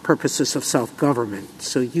sovereign for purposes of self-government.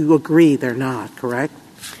 So you agree they're not, correct?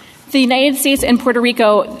 The United States and Puerto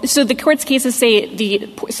Rico, so the court's cases say the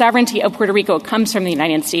sovereignty of Puerto Rico comes from the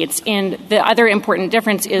United States, and the other important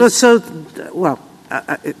difference is... So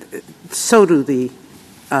do the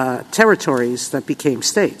territories that became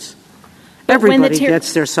states. Everybody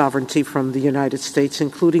gets their sovereignty from the United States,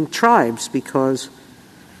 including tribes, because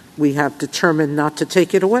we have determined not to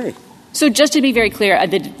take it away. So just to be very clear,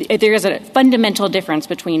 there is a fundamental difference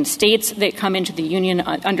between states that come into the Union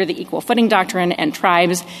under the Equal Footing Doctrine and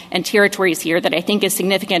tribes and territories here that I think is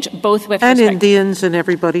significant both with and respect— Indians and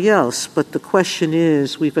everybody else. But the question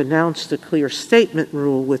is, we've announced a clear statement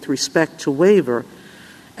rule with respect to waiver,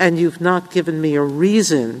 and you've not given me a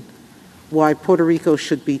reason why Puerto Rico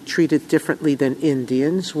should be treated differently than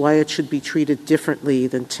Indians, why it should be treated differently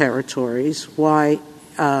than territories, why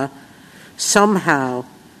somehow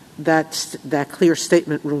that clear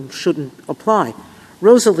statement rule shouldn't apply.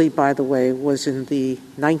 Rosalie, by the way, was in the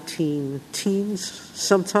 19-teens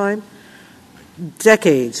sometime,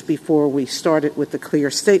 decades before we started with the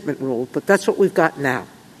clear statement rule, but that's what we've got now.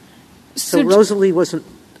 So Rosalie wasn't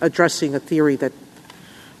addressing a theory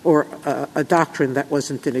or a doctrine that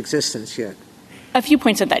wasn't in existence yet. A few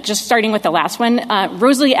points of that, just starting with the last one.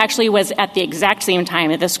 Rosalie actually was at the exact same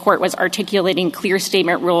time that this court was articulating clear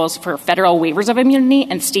statement rules for federal waivers of immunity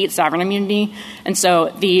and state sovereign immunity. And so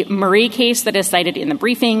the Murray case that is cited in the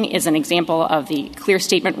briefing is an example of the clear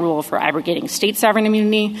statement rule for abrogating state sovereign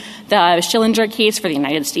immunity. The Schillinger case for the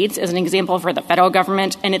United States is an example for the federal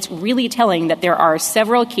government. And it's really telling that there are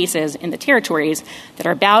several cases in the territories that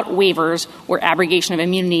are about waivers or abrogation of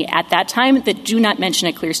immunity at that time that do not mention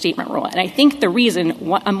a clear statement rule. And I think the reason,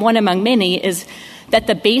 one among many, is that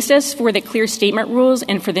the basis for the clear statement rules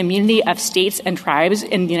and for the immunity of states and tribes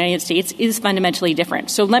in the United States is fundamentally different.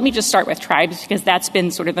 So let me just start with tribes, because that's been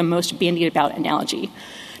sort of the most bandied about analogy.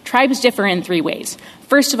 Tribes differ in three ways.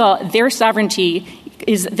 First of all, their sovereignty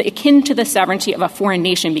is akin to the sovereignty of a foreign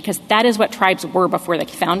nation, because that is what tribes were before the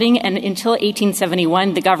founding. And until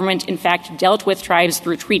 1871, the government, in fact, dealt with tribes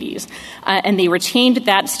through treaties. And they retained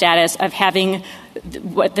that status of having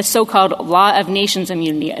what the so-called law of nations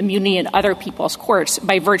immunity in other people's courts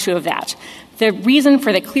by virtue of that. The reason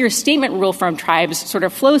for the clear statement rule from tribes sort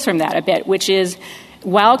of flows from that a bit, which is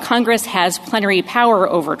while Congress has plenary power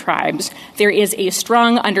over tribes, there is a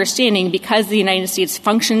strong understanding, because the United States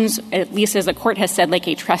functions, at least as the court has said, like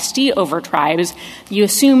a trustee over tribes, you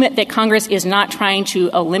assume that Congress is not trying to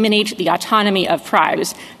eliminate the autonomy of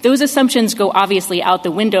tribes. Those assumptions go obviously out the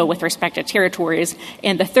window with respect to territories.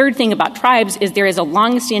 And the third thing about tribes is there is a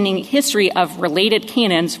long-standing history of related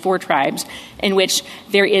canons for tribes, in which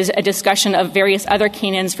there is a discussion of various other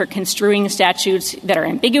canons for construing statutes that are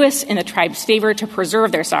ambiguous in the tribe's favor to preserve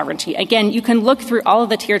their sovereignty. Again, you can look through all of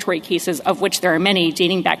the territory cases, of which there are many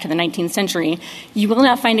dating back to the 19th century. You will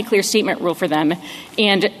not find a clear statement rule for them.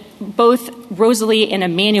 And both Rosalie and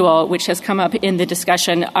Emanuel, which has come up in the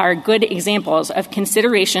discussion, are good examples of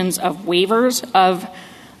considerations of waivers of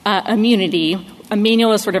immunity.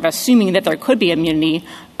 Emanuel is sort of assuming that there could be immunity,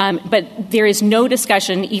 but there is no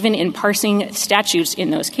discussion, even in parsing statutes in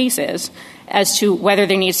those cases, as to whether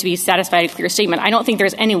there needs to be satisfied a clear statement. I don't think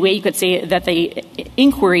there's any way you could say that the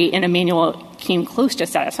inquiry in Emanuel came close to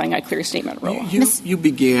satisfying a clear statement rule. You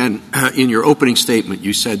began, in your opening statement,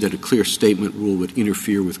 you said that a clear statement rule would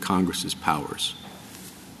interfere with Congress's powers.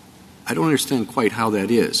 I don't understand quite how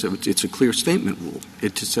that is. It's a clear statement rule.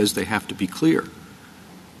 It just says they have to be clear.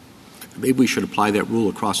 Maybe we should apply that rule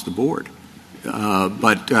across the board.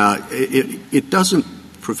 But it doesn't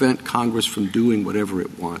prevent Congress from doing whatever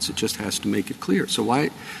it wants. It just has to make it clear. So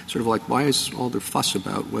why is all the fuss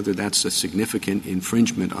about whether that's a significant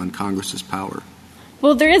infringement on Congress's power?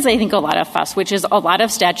 Well, there is, I think, a lot of fuss, which is a lot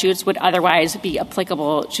of statutes would otherwise be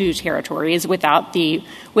applicable to territories without the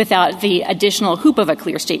additional hoop of a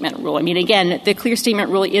clear statement rule. I mean, again, the clear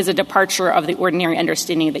statement rule is a departure of the ordinary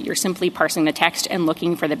understanding that you're simply parsing the text and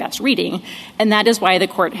looking for the best reading. And that is why the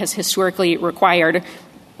court has historically required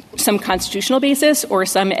some constitutional basis or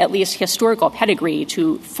some at least historical pedigree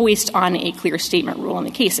to foist on a clear statement rule in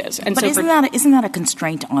the cases. And but isn't that a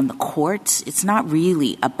constraint on the courts? It's not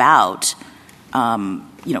really about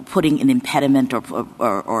putting an impediment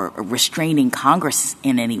or restraining Congress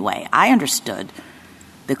in any way. I understood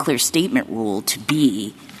the clear statement rule to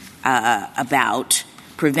be about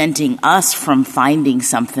preventing us from finding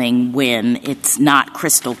something when it's not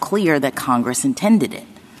crystal clear that Congress intended it.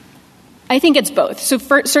 I think it's both. So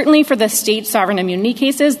certainly for the state sovereign immunity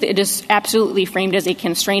cases, it is absolutely framed as a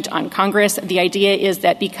constraint on Congress. The idea is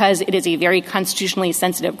that because it is a very constitutionally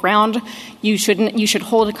sensitive ground, you should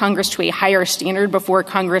hold Congress to a higher standard before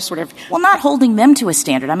Congress sort of... Well, not holding them to a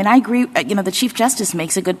standard. I mean, I agree. The Chief Justice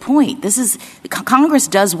makes a good point. Congress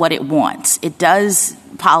does what it wants. It does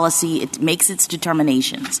policy. It makes its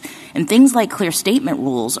determinations. And things like clear statement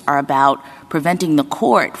rules are about preventing the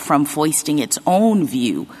court from foisting its own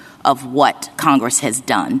view of what Congress has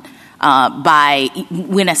done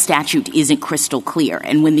when a statute isn't crystal clear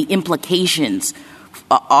and when the implications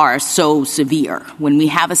are so severe. When we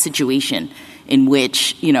have a situation in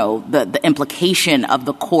which, the implication of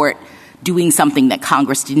the court doing something that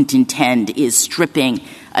Congress didn't intend is stripping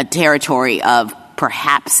a territory of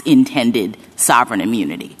perhaps intended sovereign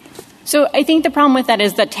immunity. So I think the problem with that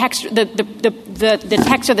is the text, the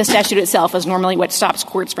text of the statute itself is normally what stops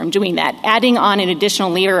courts from doing that. Adding on an additional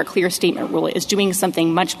layer, a clear statement rule, is doing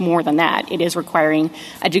something much more than that. It is requiring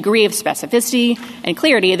a degree of specificity and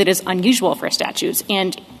clarity that is unusual for statutes.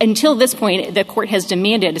 And until this point, the court has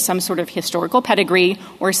demanded some sort of historical pedigree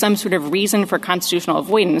or some sort of reason for constitutional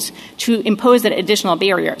avoidance to impose that additional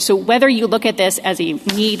barrier. So whether you look at this as a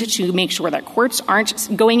need to make sure that courts aren't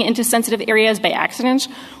going into sensitive areas by accident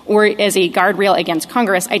or as a guardrail against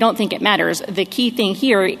Congress, I don't think it matters. The key thing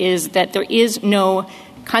here is that there is no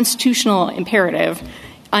constitutional imperative,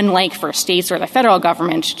 unlike for states or the federal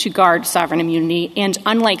government, to guard sovereign immunity. And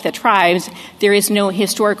unlike the tribes, there is no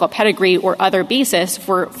historical pedigree or other basis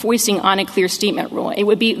for foisting on a clear statement rule. It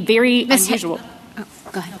would be very unusual.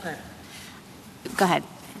 Go ahead. Go ahead.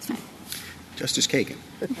 Justice Kagan.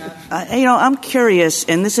 I'm curious,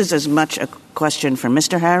 and this is as much a question for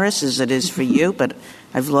Mr. Harris as it is for you, but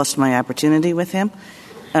I've lost my opportunity with him.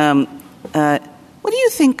 What do you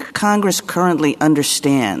think Congress currently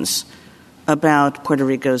understands about Puerto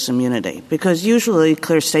Rico's immunity? Because usually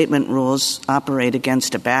clear statement rules operate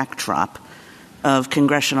against a backdrop of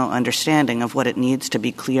congressional understanding of what it needs to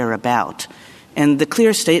be clear about. And the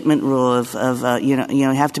clear statement rule of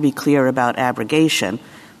have to be clear about abrogation.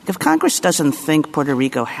 If Congress doesn't think Puerto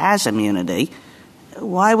Rico has immunity,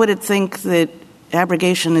 why would it think that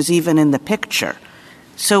abrogation is even in the picture?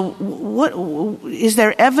 So is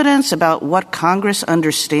there evidence about what Congress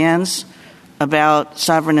understands about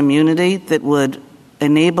sovereign immunity that would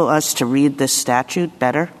enable us to read this statute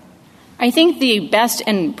better? I think the best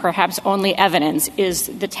and perhaps only evidence is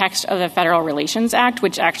the text of the Federal Relations Act,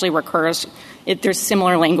 which actually recurs. There's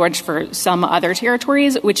similar language for some other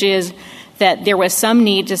territories, which is that there was some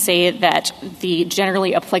need to say that the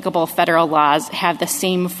generally applicable federal laws have the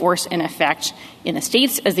same force and effect in the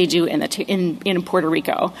states as they do in Puerto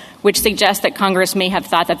Rico, which suggests that Congress may have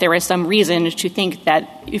thought that there is some reason to think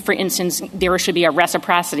that, for instance, there should be a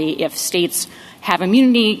reciprocity if states have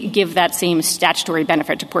immunity, give that same statutory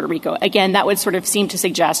benefit to Puerto Rico. Again, that would sort of seem to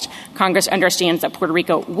suggest Congress understands that Puerto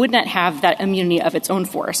Rico would not have that immunity of its own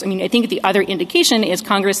force. I mean, I think the other indication is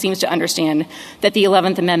Congress seems to understand that the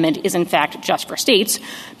 11th Amendment is, in fact, just for states,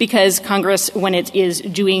 because Congress, when it is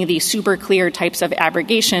doing the super clear types of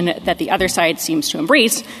abrogation that the other side seems to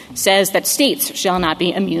embrace, says that states shall not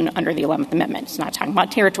be immune under the 11th Amendment. It's not talking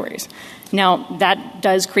about territories. Now, that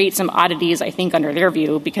does create some oddities, I think, under their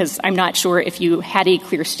view, because I'm not sure if you had a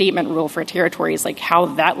clear statement rule for territories, like how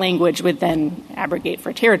that language would then abrogate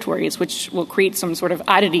for territories, which will create some sort of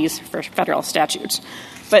oddities for federal statutes.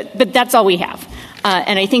 But that's all we have.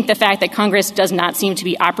 And I think the fact that Congress does not seem to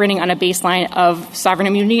be operating on a baseline of sovereign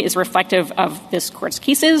immunity is reflective of this Court's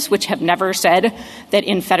cases, which have never said that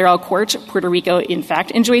in federal court, Puerto Rico, in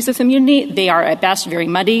fact, enjoys this immunity. They are, at best, very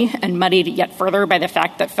muddy, and muddied yet further by the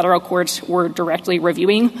fact that federal courts were directly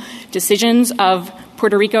reviewing decisions of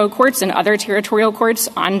Puerto Rico courts and other territorial courts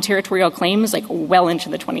on territorial claims, like well into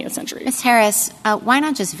the 20th century. Ms. Harris, why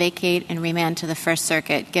not just vacate and remand to the First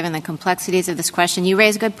Circuit, given the complexities of this question? You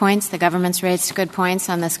raise good points. The government's raised good points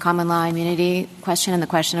on this common law immunity question and the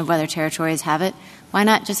question of whether territories have it. Why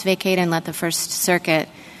not just vacate and let the First Circuit,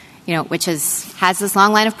 which has this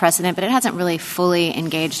long line of precedent, but it hasn't really fully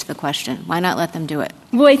engaged the question. Why not let them do it?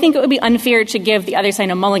 Well, I think it would be unfair to give the other side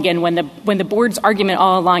a mulligan when the board's argument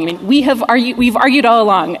all along. I mean, we've argued all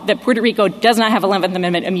along that Puerto Rico does not have 11th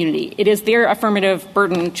Amendment immunity. It is their affirmative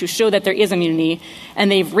burden to show that there is immunity,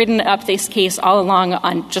 and they've written up this case all along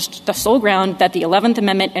on just the sole ground that the 11th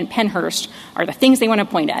Amendment and Pennhurst are the things they want to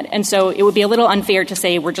point at. And so it would be a little unfair to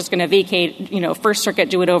say we're just going to vacate, First Circuit,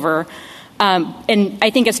 do it over. And I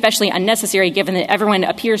think especially unnecessary, given that everyone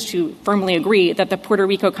appears to firmly agree that the Puerto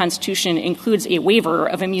Rico Constitution includes a waiver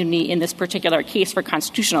of immunity in this particular case for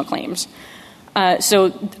constitutional claims. So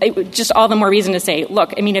just all the more reason to say,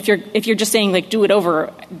 look, I mean, if you're just saying, do it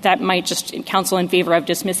over, that might just counsel in favor of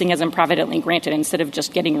dismissing as improvidently granted instead of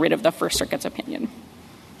just getting rid of the First Circuit's opinion.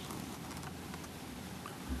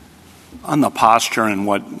 On the posture and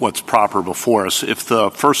what's proper before us, if the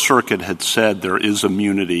First Circuit had said there is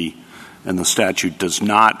immunity and the statute does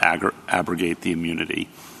not abrogate the immunity,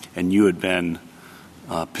 and you had been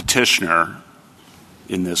a petitioner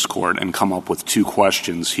in this court and come up with two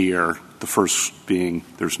questions here, the first being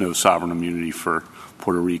there's no sovereign immunity for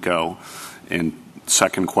Puerto Rico, and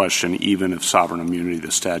second question, even if sovereign immunity,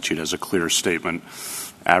 the statute has a clear statement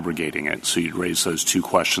abrogating it. So you'd raise those two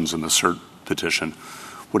questions in the cert petition.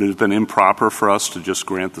 Would it have been improper for us to just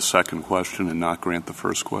grant the second question and not grant the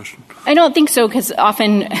first question? I don't think so, because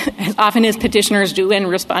often as petitioners do and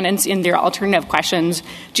respondents in their alternative questions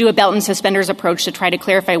do a belt and suspenders approach to try to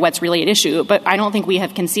clarify what's really at issue. But I don't think we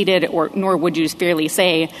have conceded, nor would you fairly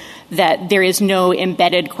say, that there is no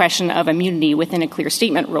embedded question of immunity within a clear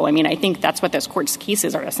statement rule. I mean, I think that's what this Court's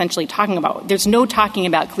cases are essentially talking about. There's no talking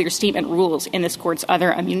about clear statement rules in this Court's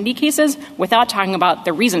other immunity cases without talking about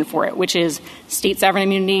the reason for it, which is state sovereign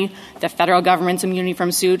immunity, the federal government's immunity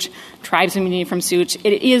from suit, tribes' immunity from suit.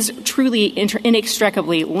 It is truly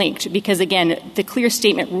inextricably linked because, again, the clear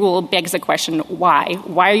statement rule begs the question, why?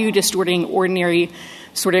 Why are you distorting ordinary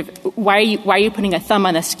sort of – why are you putting a thumb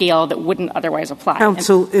on a scale that wouldn't otherwise apply?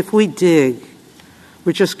 Counsel, if we dig,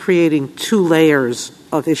 we're just creating two layers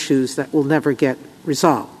of issues that will never get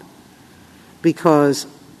resolved because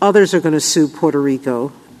others are going to sue Puerto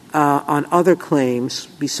Rico on other claims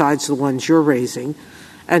besides the ones you're raising.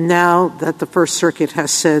 And now that the First Circuit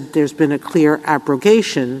has said there's been a clear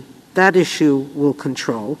abrogation, that issue will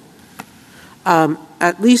control.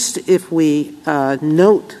 At least if we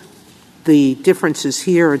note the differences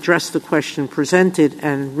here, address the question presented,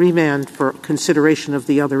 and remand for consideration of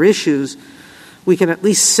the other issues, we can at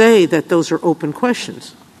least say that those are open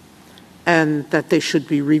questions and that they should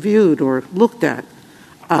be reviewed or looked at.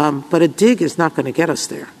 But a dig is not going to get us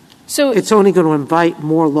there. So it's only going to invite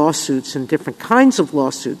more lawsuits and different kinds of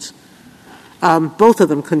lawsuits, both of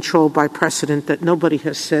them controlled by precedent that nobody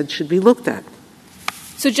has said should be looked at.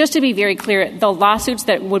 So just to be very clear, the lawsuits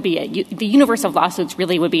that would be the universe of lawsuits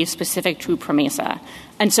really would be specific to PROMESA.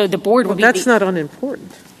 And so the board would be that's not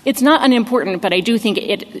unimportant. It's not unimportant, but I do think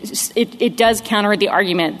it does counter the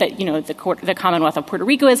argument that, you know, the Commonwealth of Puerto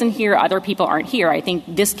Rico isn't here, other people aren't here. I think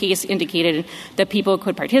this case indicated that people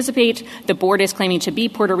could participate. The board is claiming to be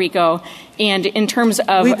Puerto Rico. And in terms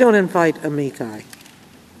of... We don't invite amici.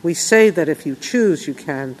 We say that if you choose, you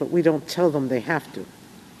can, but we don't tell them they have to.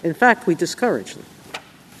 In fact, we discourage them.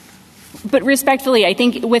 But respectfully, I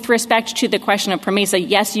think with respect to the question of PROMESA,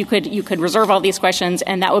 yes, you could reserve all these questions,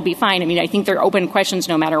 and that would be fine. I mean, I think they're open questions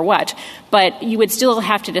no matter what. But you would still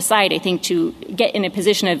have to decide, I think, to get in a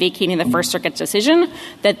position of vacating the First Circuit's decision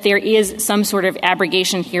that there is some sort of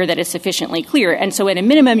abrogation here that is sufficiently clear. And so at a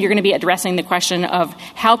minimum, you're going to be addressing the question of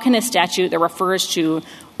how can a statute that refers to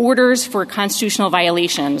orders for constitutional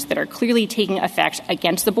violations that are clearly taking effect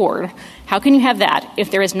against the board, how can you have that if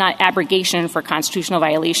there is not abrogation for constitutional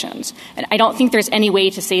violations? And I don't think there's any way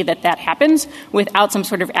to say that that happens without some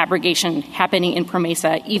sort of abrogation happening in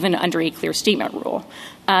PROMESA, even under a clear statement rule.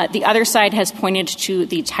 The other side has pointed to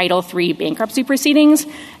the Title III bankruptcy proceedings,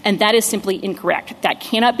 and that is simply incorrect. That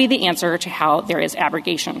cannot be the answer to how there is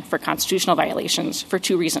abrogation for constitutional violations for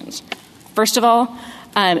two reasons. First of all,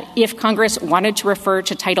 if Congress wanted to refer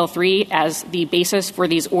to Title III as the basis for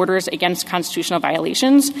these orders against constitutional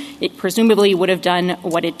violations, it presumably would have done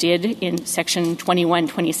what it did in Section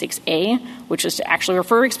 2126A, which is to actually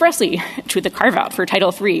refer expressly to the carve-out for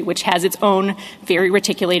Title III, which has its own very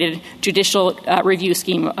reticulated judicial review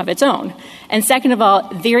scheme of its own. And second of all,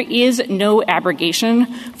 there is no abrogation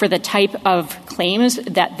for the type of claims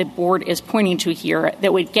that the board is pointing to here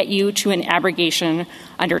that would get you to an abrogation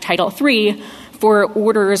under Title III for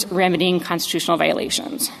orders remedying constitutional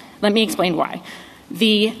violations. Let me explain why.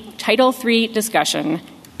 The Title III discussion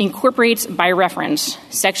incorporates by reference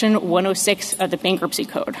Section 106 of the Bankruptcy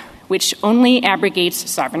Code, which only abrogates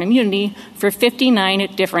sovereign immunity for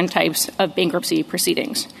 59 different types of bankruptcy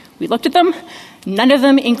proceedings. We looked at them. None of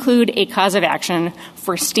them include a cause of action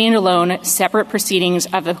for standalone separate proceedings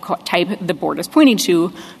of the type the board is pointing to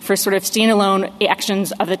for sort of standalone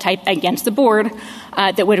actions of the type against the board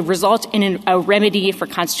that would result in a remedy for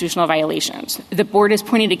constitutional violations. The board is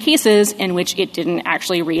pointing to cases in which it didn't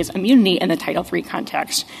actually raise immunity in the Title III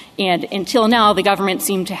context. And until now, the government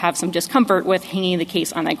seemed to have some discomfort with hanging the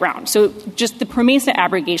case on the ground. So just the PROMESA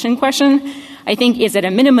abrogation question, I think, is at a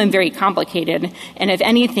minimum very complicated, and if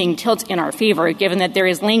anything, tilts in our favor, given that there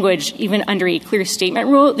is language, even under a clear statement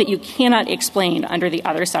rule, that you cannot explain under the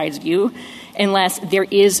other side's view unless there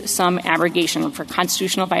is some abrogation for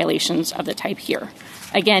constitutional violations of the type here.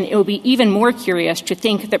 Again, it would be even more curious to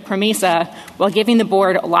think that PROMESA, while giving the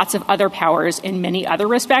board lots of other powers in many other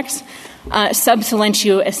respects, sub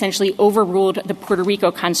silentio essentially overruled the Puerto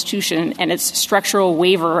Rico Constitution and its structural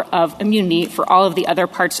waiver of immunity for all of the other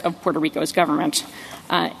parts of Puerto Rico's government,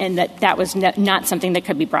 and that was not something that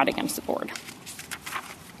could be brought against the board.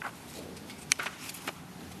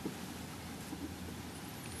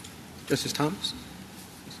 Justice Thomas?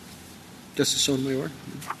 Justice Sotomayor?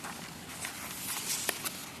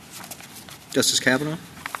 Justice Kavanaugh?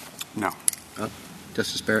 No.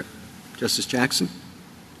 Justice Barrett? Justice Jackson?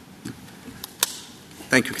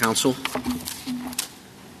 Thank you, counsel.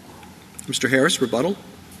 Mr. Harris, rebuttal.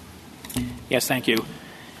 Yes, thank you.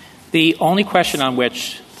 The only question on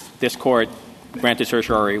which this Court granted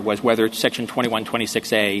certiorari was whether Section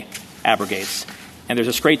 2126A abrogates. And there's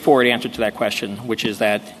a straightforward answer to that question, which is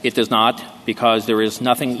that it does not, because there is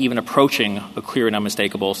nothing even approaching a clear and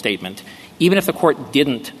unmistakable statement. Even if the Court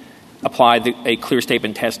didn't apply a clear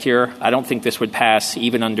statement test here, I don't think this would pass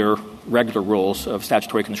even under regular rules of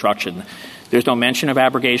statutory construction. There's no mention of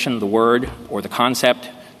abrogation, the word or the concept.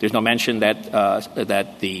 There's no mention that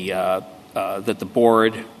the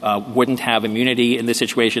board wouldn't have immunity in this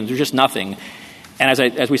situation. There's just nothing. And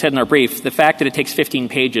as we said in our brief, the fact that it takes 15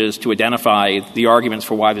 pages to identify the arguments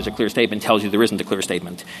for why there's a clear statement tells you there isn't a clear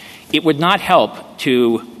statement. It would not help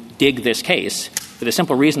to dig this case for the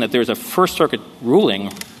simple reason that there's a First Circuit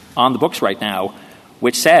ruling on the books right now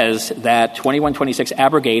which says that 2126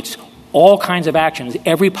 abrogates all kinds of actions,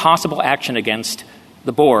 every possible action against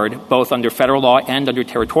the board, both under federal law and under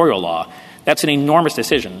territorial law. That's an enormous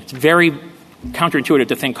decision. It's very counterintuitive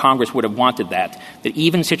to think Congress would have wanted that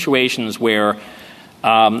even situations where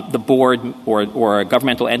the board or a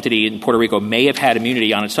governmental entity in Puerto Rico may have had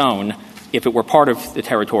immunity on its own if it were part of the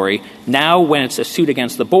territory. Now, when it's a suit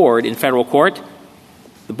against the board in federal court,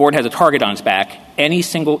 the board has a target on its back. Any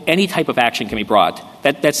type of action can be brought.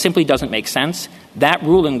 That simply doesn't make sense. That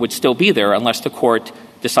ruling would still be there unless the court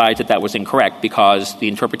decides that was incorrect because the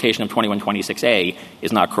interpretation of 2126A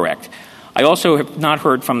is not correct. I also have not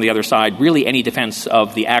heard from the other side really any defense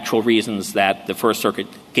of the actual reasons that the First Circuit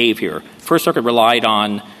gave here. First Circuit relied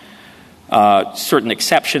on certain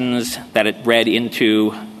exceptions that it read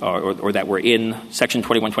into or that were in Section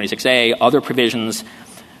 2126A, other provisions.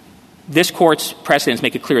 This Court's precedents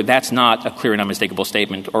make it clear that's not a clear and unmistakable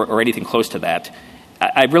statement or anything close to that.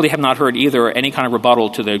 I really have not heard either any kind of rebuttal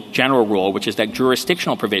to the general rule, which is that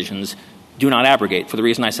jurisdictional provisions do not abrogate for the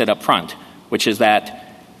reason I said up front, which is that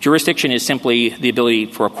jurisdiction is simply the ability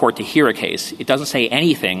for a court to hear a case. It doesn't say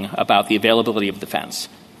anything about the availability of defense.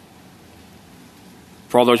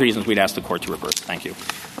 For all those reasons, we'd ask the Court to reverse. Thank you.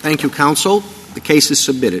 Thank you, counsel. The case is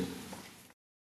submitted.